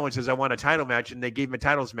Samoa Joe and says, "I want a title match," and they gave him a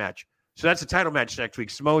titles match. So that's a title match next week.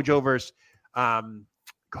 Samoa Joe versus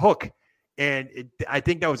Hook, and I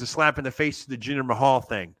think that was a slap in the face to the Jinder Mahal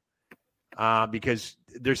thing. Because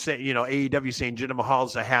they're saying, AEW saying Jinder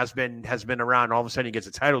Mahal's has been around. All of a sudden, he gets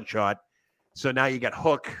a title shot. So now you got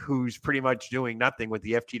Hook, who's pretty much doing nothing with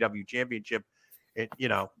the FTW championship.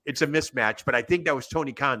 It's a mismatch. But I think that was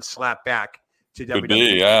Tony Khan's slap back to WWE.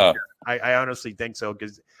 Be, yeah. I honestly think so.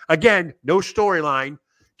 Because, again, no storyline,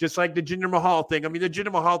 just like the Jinder Mahal thing. I mean, the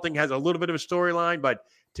Jinder Mahal thing has a little bit of a storyline, but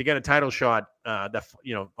to get a title shot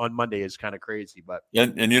on Monday is kind of crazy. But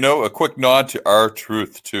and a quick nod to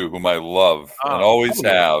R-Truth too, whom I love and always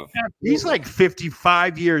have. He's like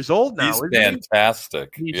 55 years old now. He's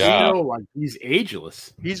fantastic. He's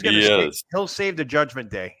ageless. He'll save the Judgment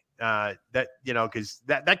Day. Because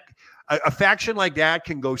that a faction like that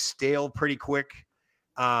can go stale pretty quick.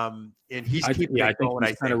 And he's keeping it going.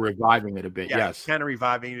 He's kind of reviving it a bit. Yes, kind of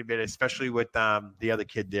reviving it a bit, especially with the other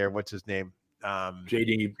kid there. What's his name?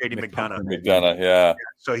 JD McDonough, yeah.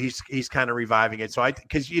 So he's kind of reviving it. So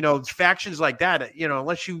because factions like that,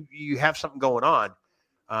 unless you have something going on,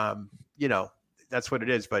 that's what it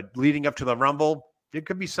is. But leading up to the Rumble, there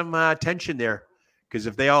could be some tension there because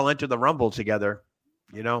if they all enter the Rumble together,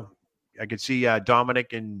 I could see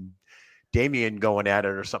Dominic and Damian going at it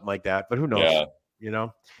or something like that. But who knows? Yeah.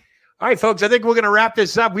 All right, folks. I think we're going to wrap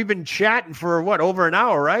this up. We've been chatting for over an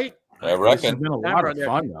hour, right? I reckon. It's been a lot of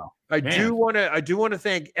fun, though. I do want to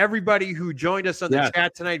thank everybody who joined us on the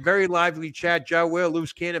chat tonight. Very lively chat. Joe Will,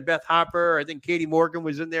 Loose Cannon, Beth Hopper. I think Katie Morgan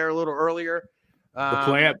was in there a little earlier.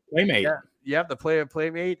 The Playmate. Yeah, the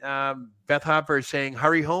Playmate. Beth Hopper is saying,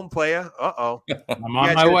 "Hurry home, playa." Uh-oh. I'm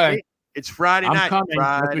on my way. It's Friday night. Coming.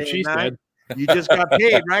 Friday That's what she night. said. You just got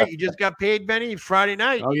paid, right? You just got paid, Benny. Friday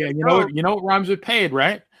night. Oh yeah, you know what rhymes with paid,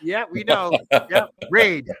 right? Yeah, we know. Yeah,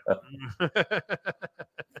 Raid.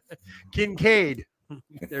 Kincaid.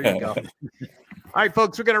 There you go. All right,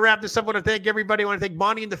 folks, we're going to wrap this up. I want to thank everybody. I want to thank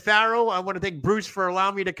Monty and the Pharaoh. I want to thank Bruce for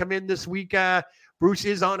allowing me to come in this week. Bruce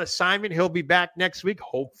is on assignment. He'll be back next week,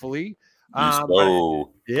 hopefully.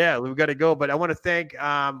 Yeah, we've got to go. But I want to thank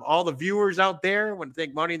all the viewers out there. I want to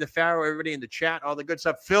thank Monty and the Pharaoh, everybody in the chat, all the good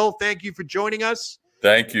stuff. Phil, thank you for joining us.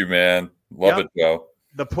 Thank you, man. Love it, Joe.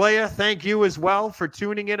 The player, thank you as well for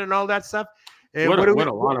tuning in and all that stuff. And a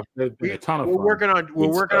ton of fun. We're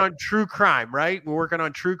working on true crime, right? We're working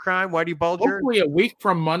on true crime. Whitey Bulger. Hopefully, a week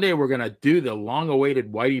from Monday, we're gonna do the long-awaited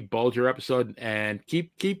Whitey Bulger episode, and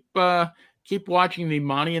keep watching the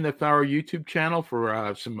Monty and the Pharaoh YouTube channel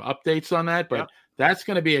for some updates on that. But that's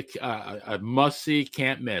gonna be a must-see,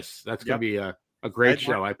 can't miss. That's gonna be a great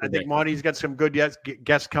show. I think Monty's got some good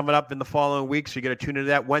guests coming up in the following week, so you got to tune into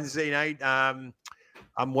that Wednesday night.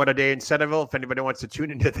 I'm What a Day in Centerville. If anybody wants to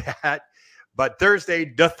tune into that. But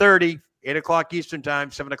Thursday, the 30, 8 o'clock Eastern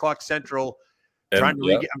time, 7 o'clock Central. I'm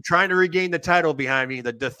trying to regain the title behind me,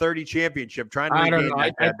 the 30 championship.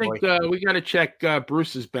 I think we got to check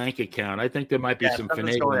Bruce's bank account. I think there might be some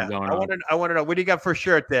finagling going on. I want to know, what do you got for a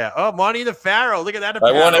shirt there? Oh, Monty the Pharaoh. Look at that.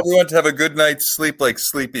 I want everyone to have a good night's sleep like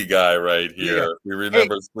Sleepy Guy right here. Yeah. We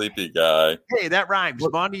remember Sleepy Guy. Hey, that rhymes.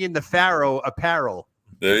 Monty and the Pharaoh apparel.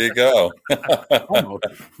 There you go.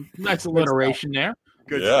 Nice alliteration there.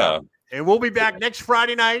 Good stuff. And we'll be back next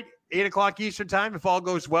Friday night, 8 o'clock Eastern time. If all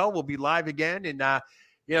goes well, we'll be live again. And,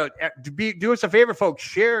 do us a favor, folks.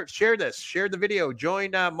 Share this. Share the video.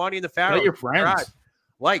 Join Monty and the Pharaoh. Tell your friends.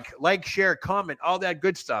 Like, share, comment, all that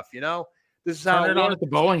good stuff. This is Turn it on at the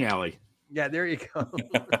bowling alley. Yeah, there you go.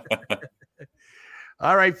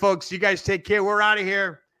 All right, folks. You guys take care. We're out of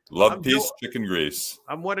here. Love, peace, chicken grease.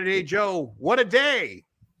 I'm What a Day Joe. What a day.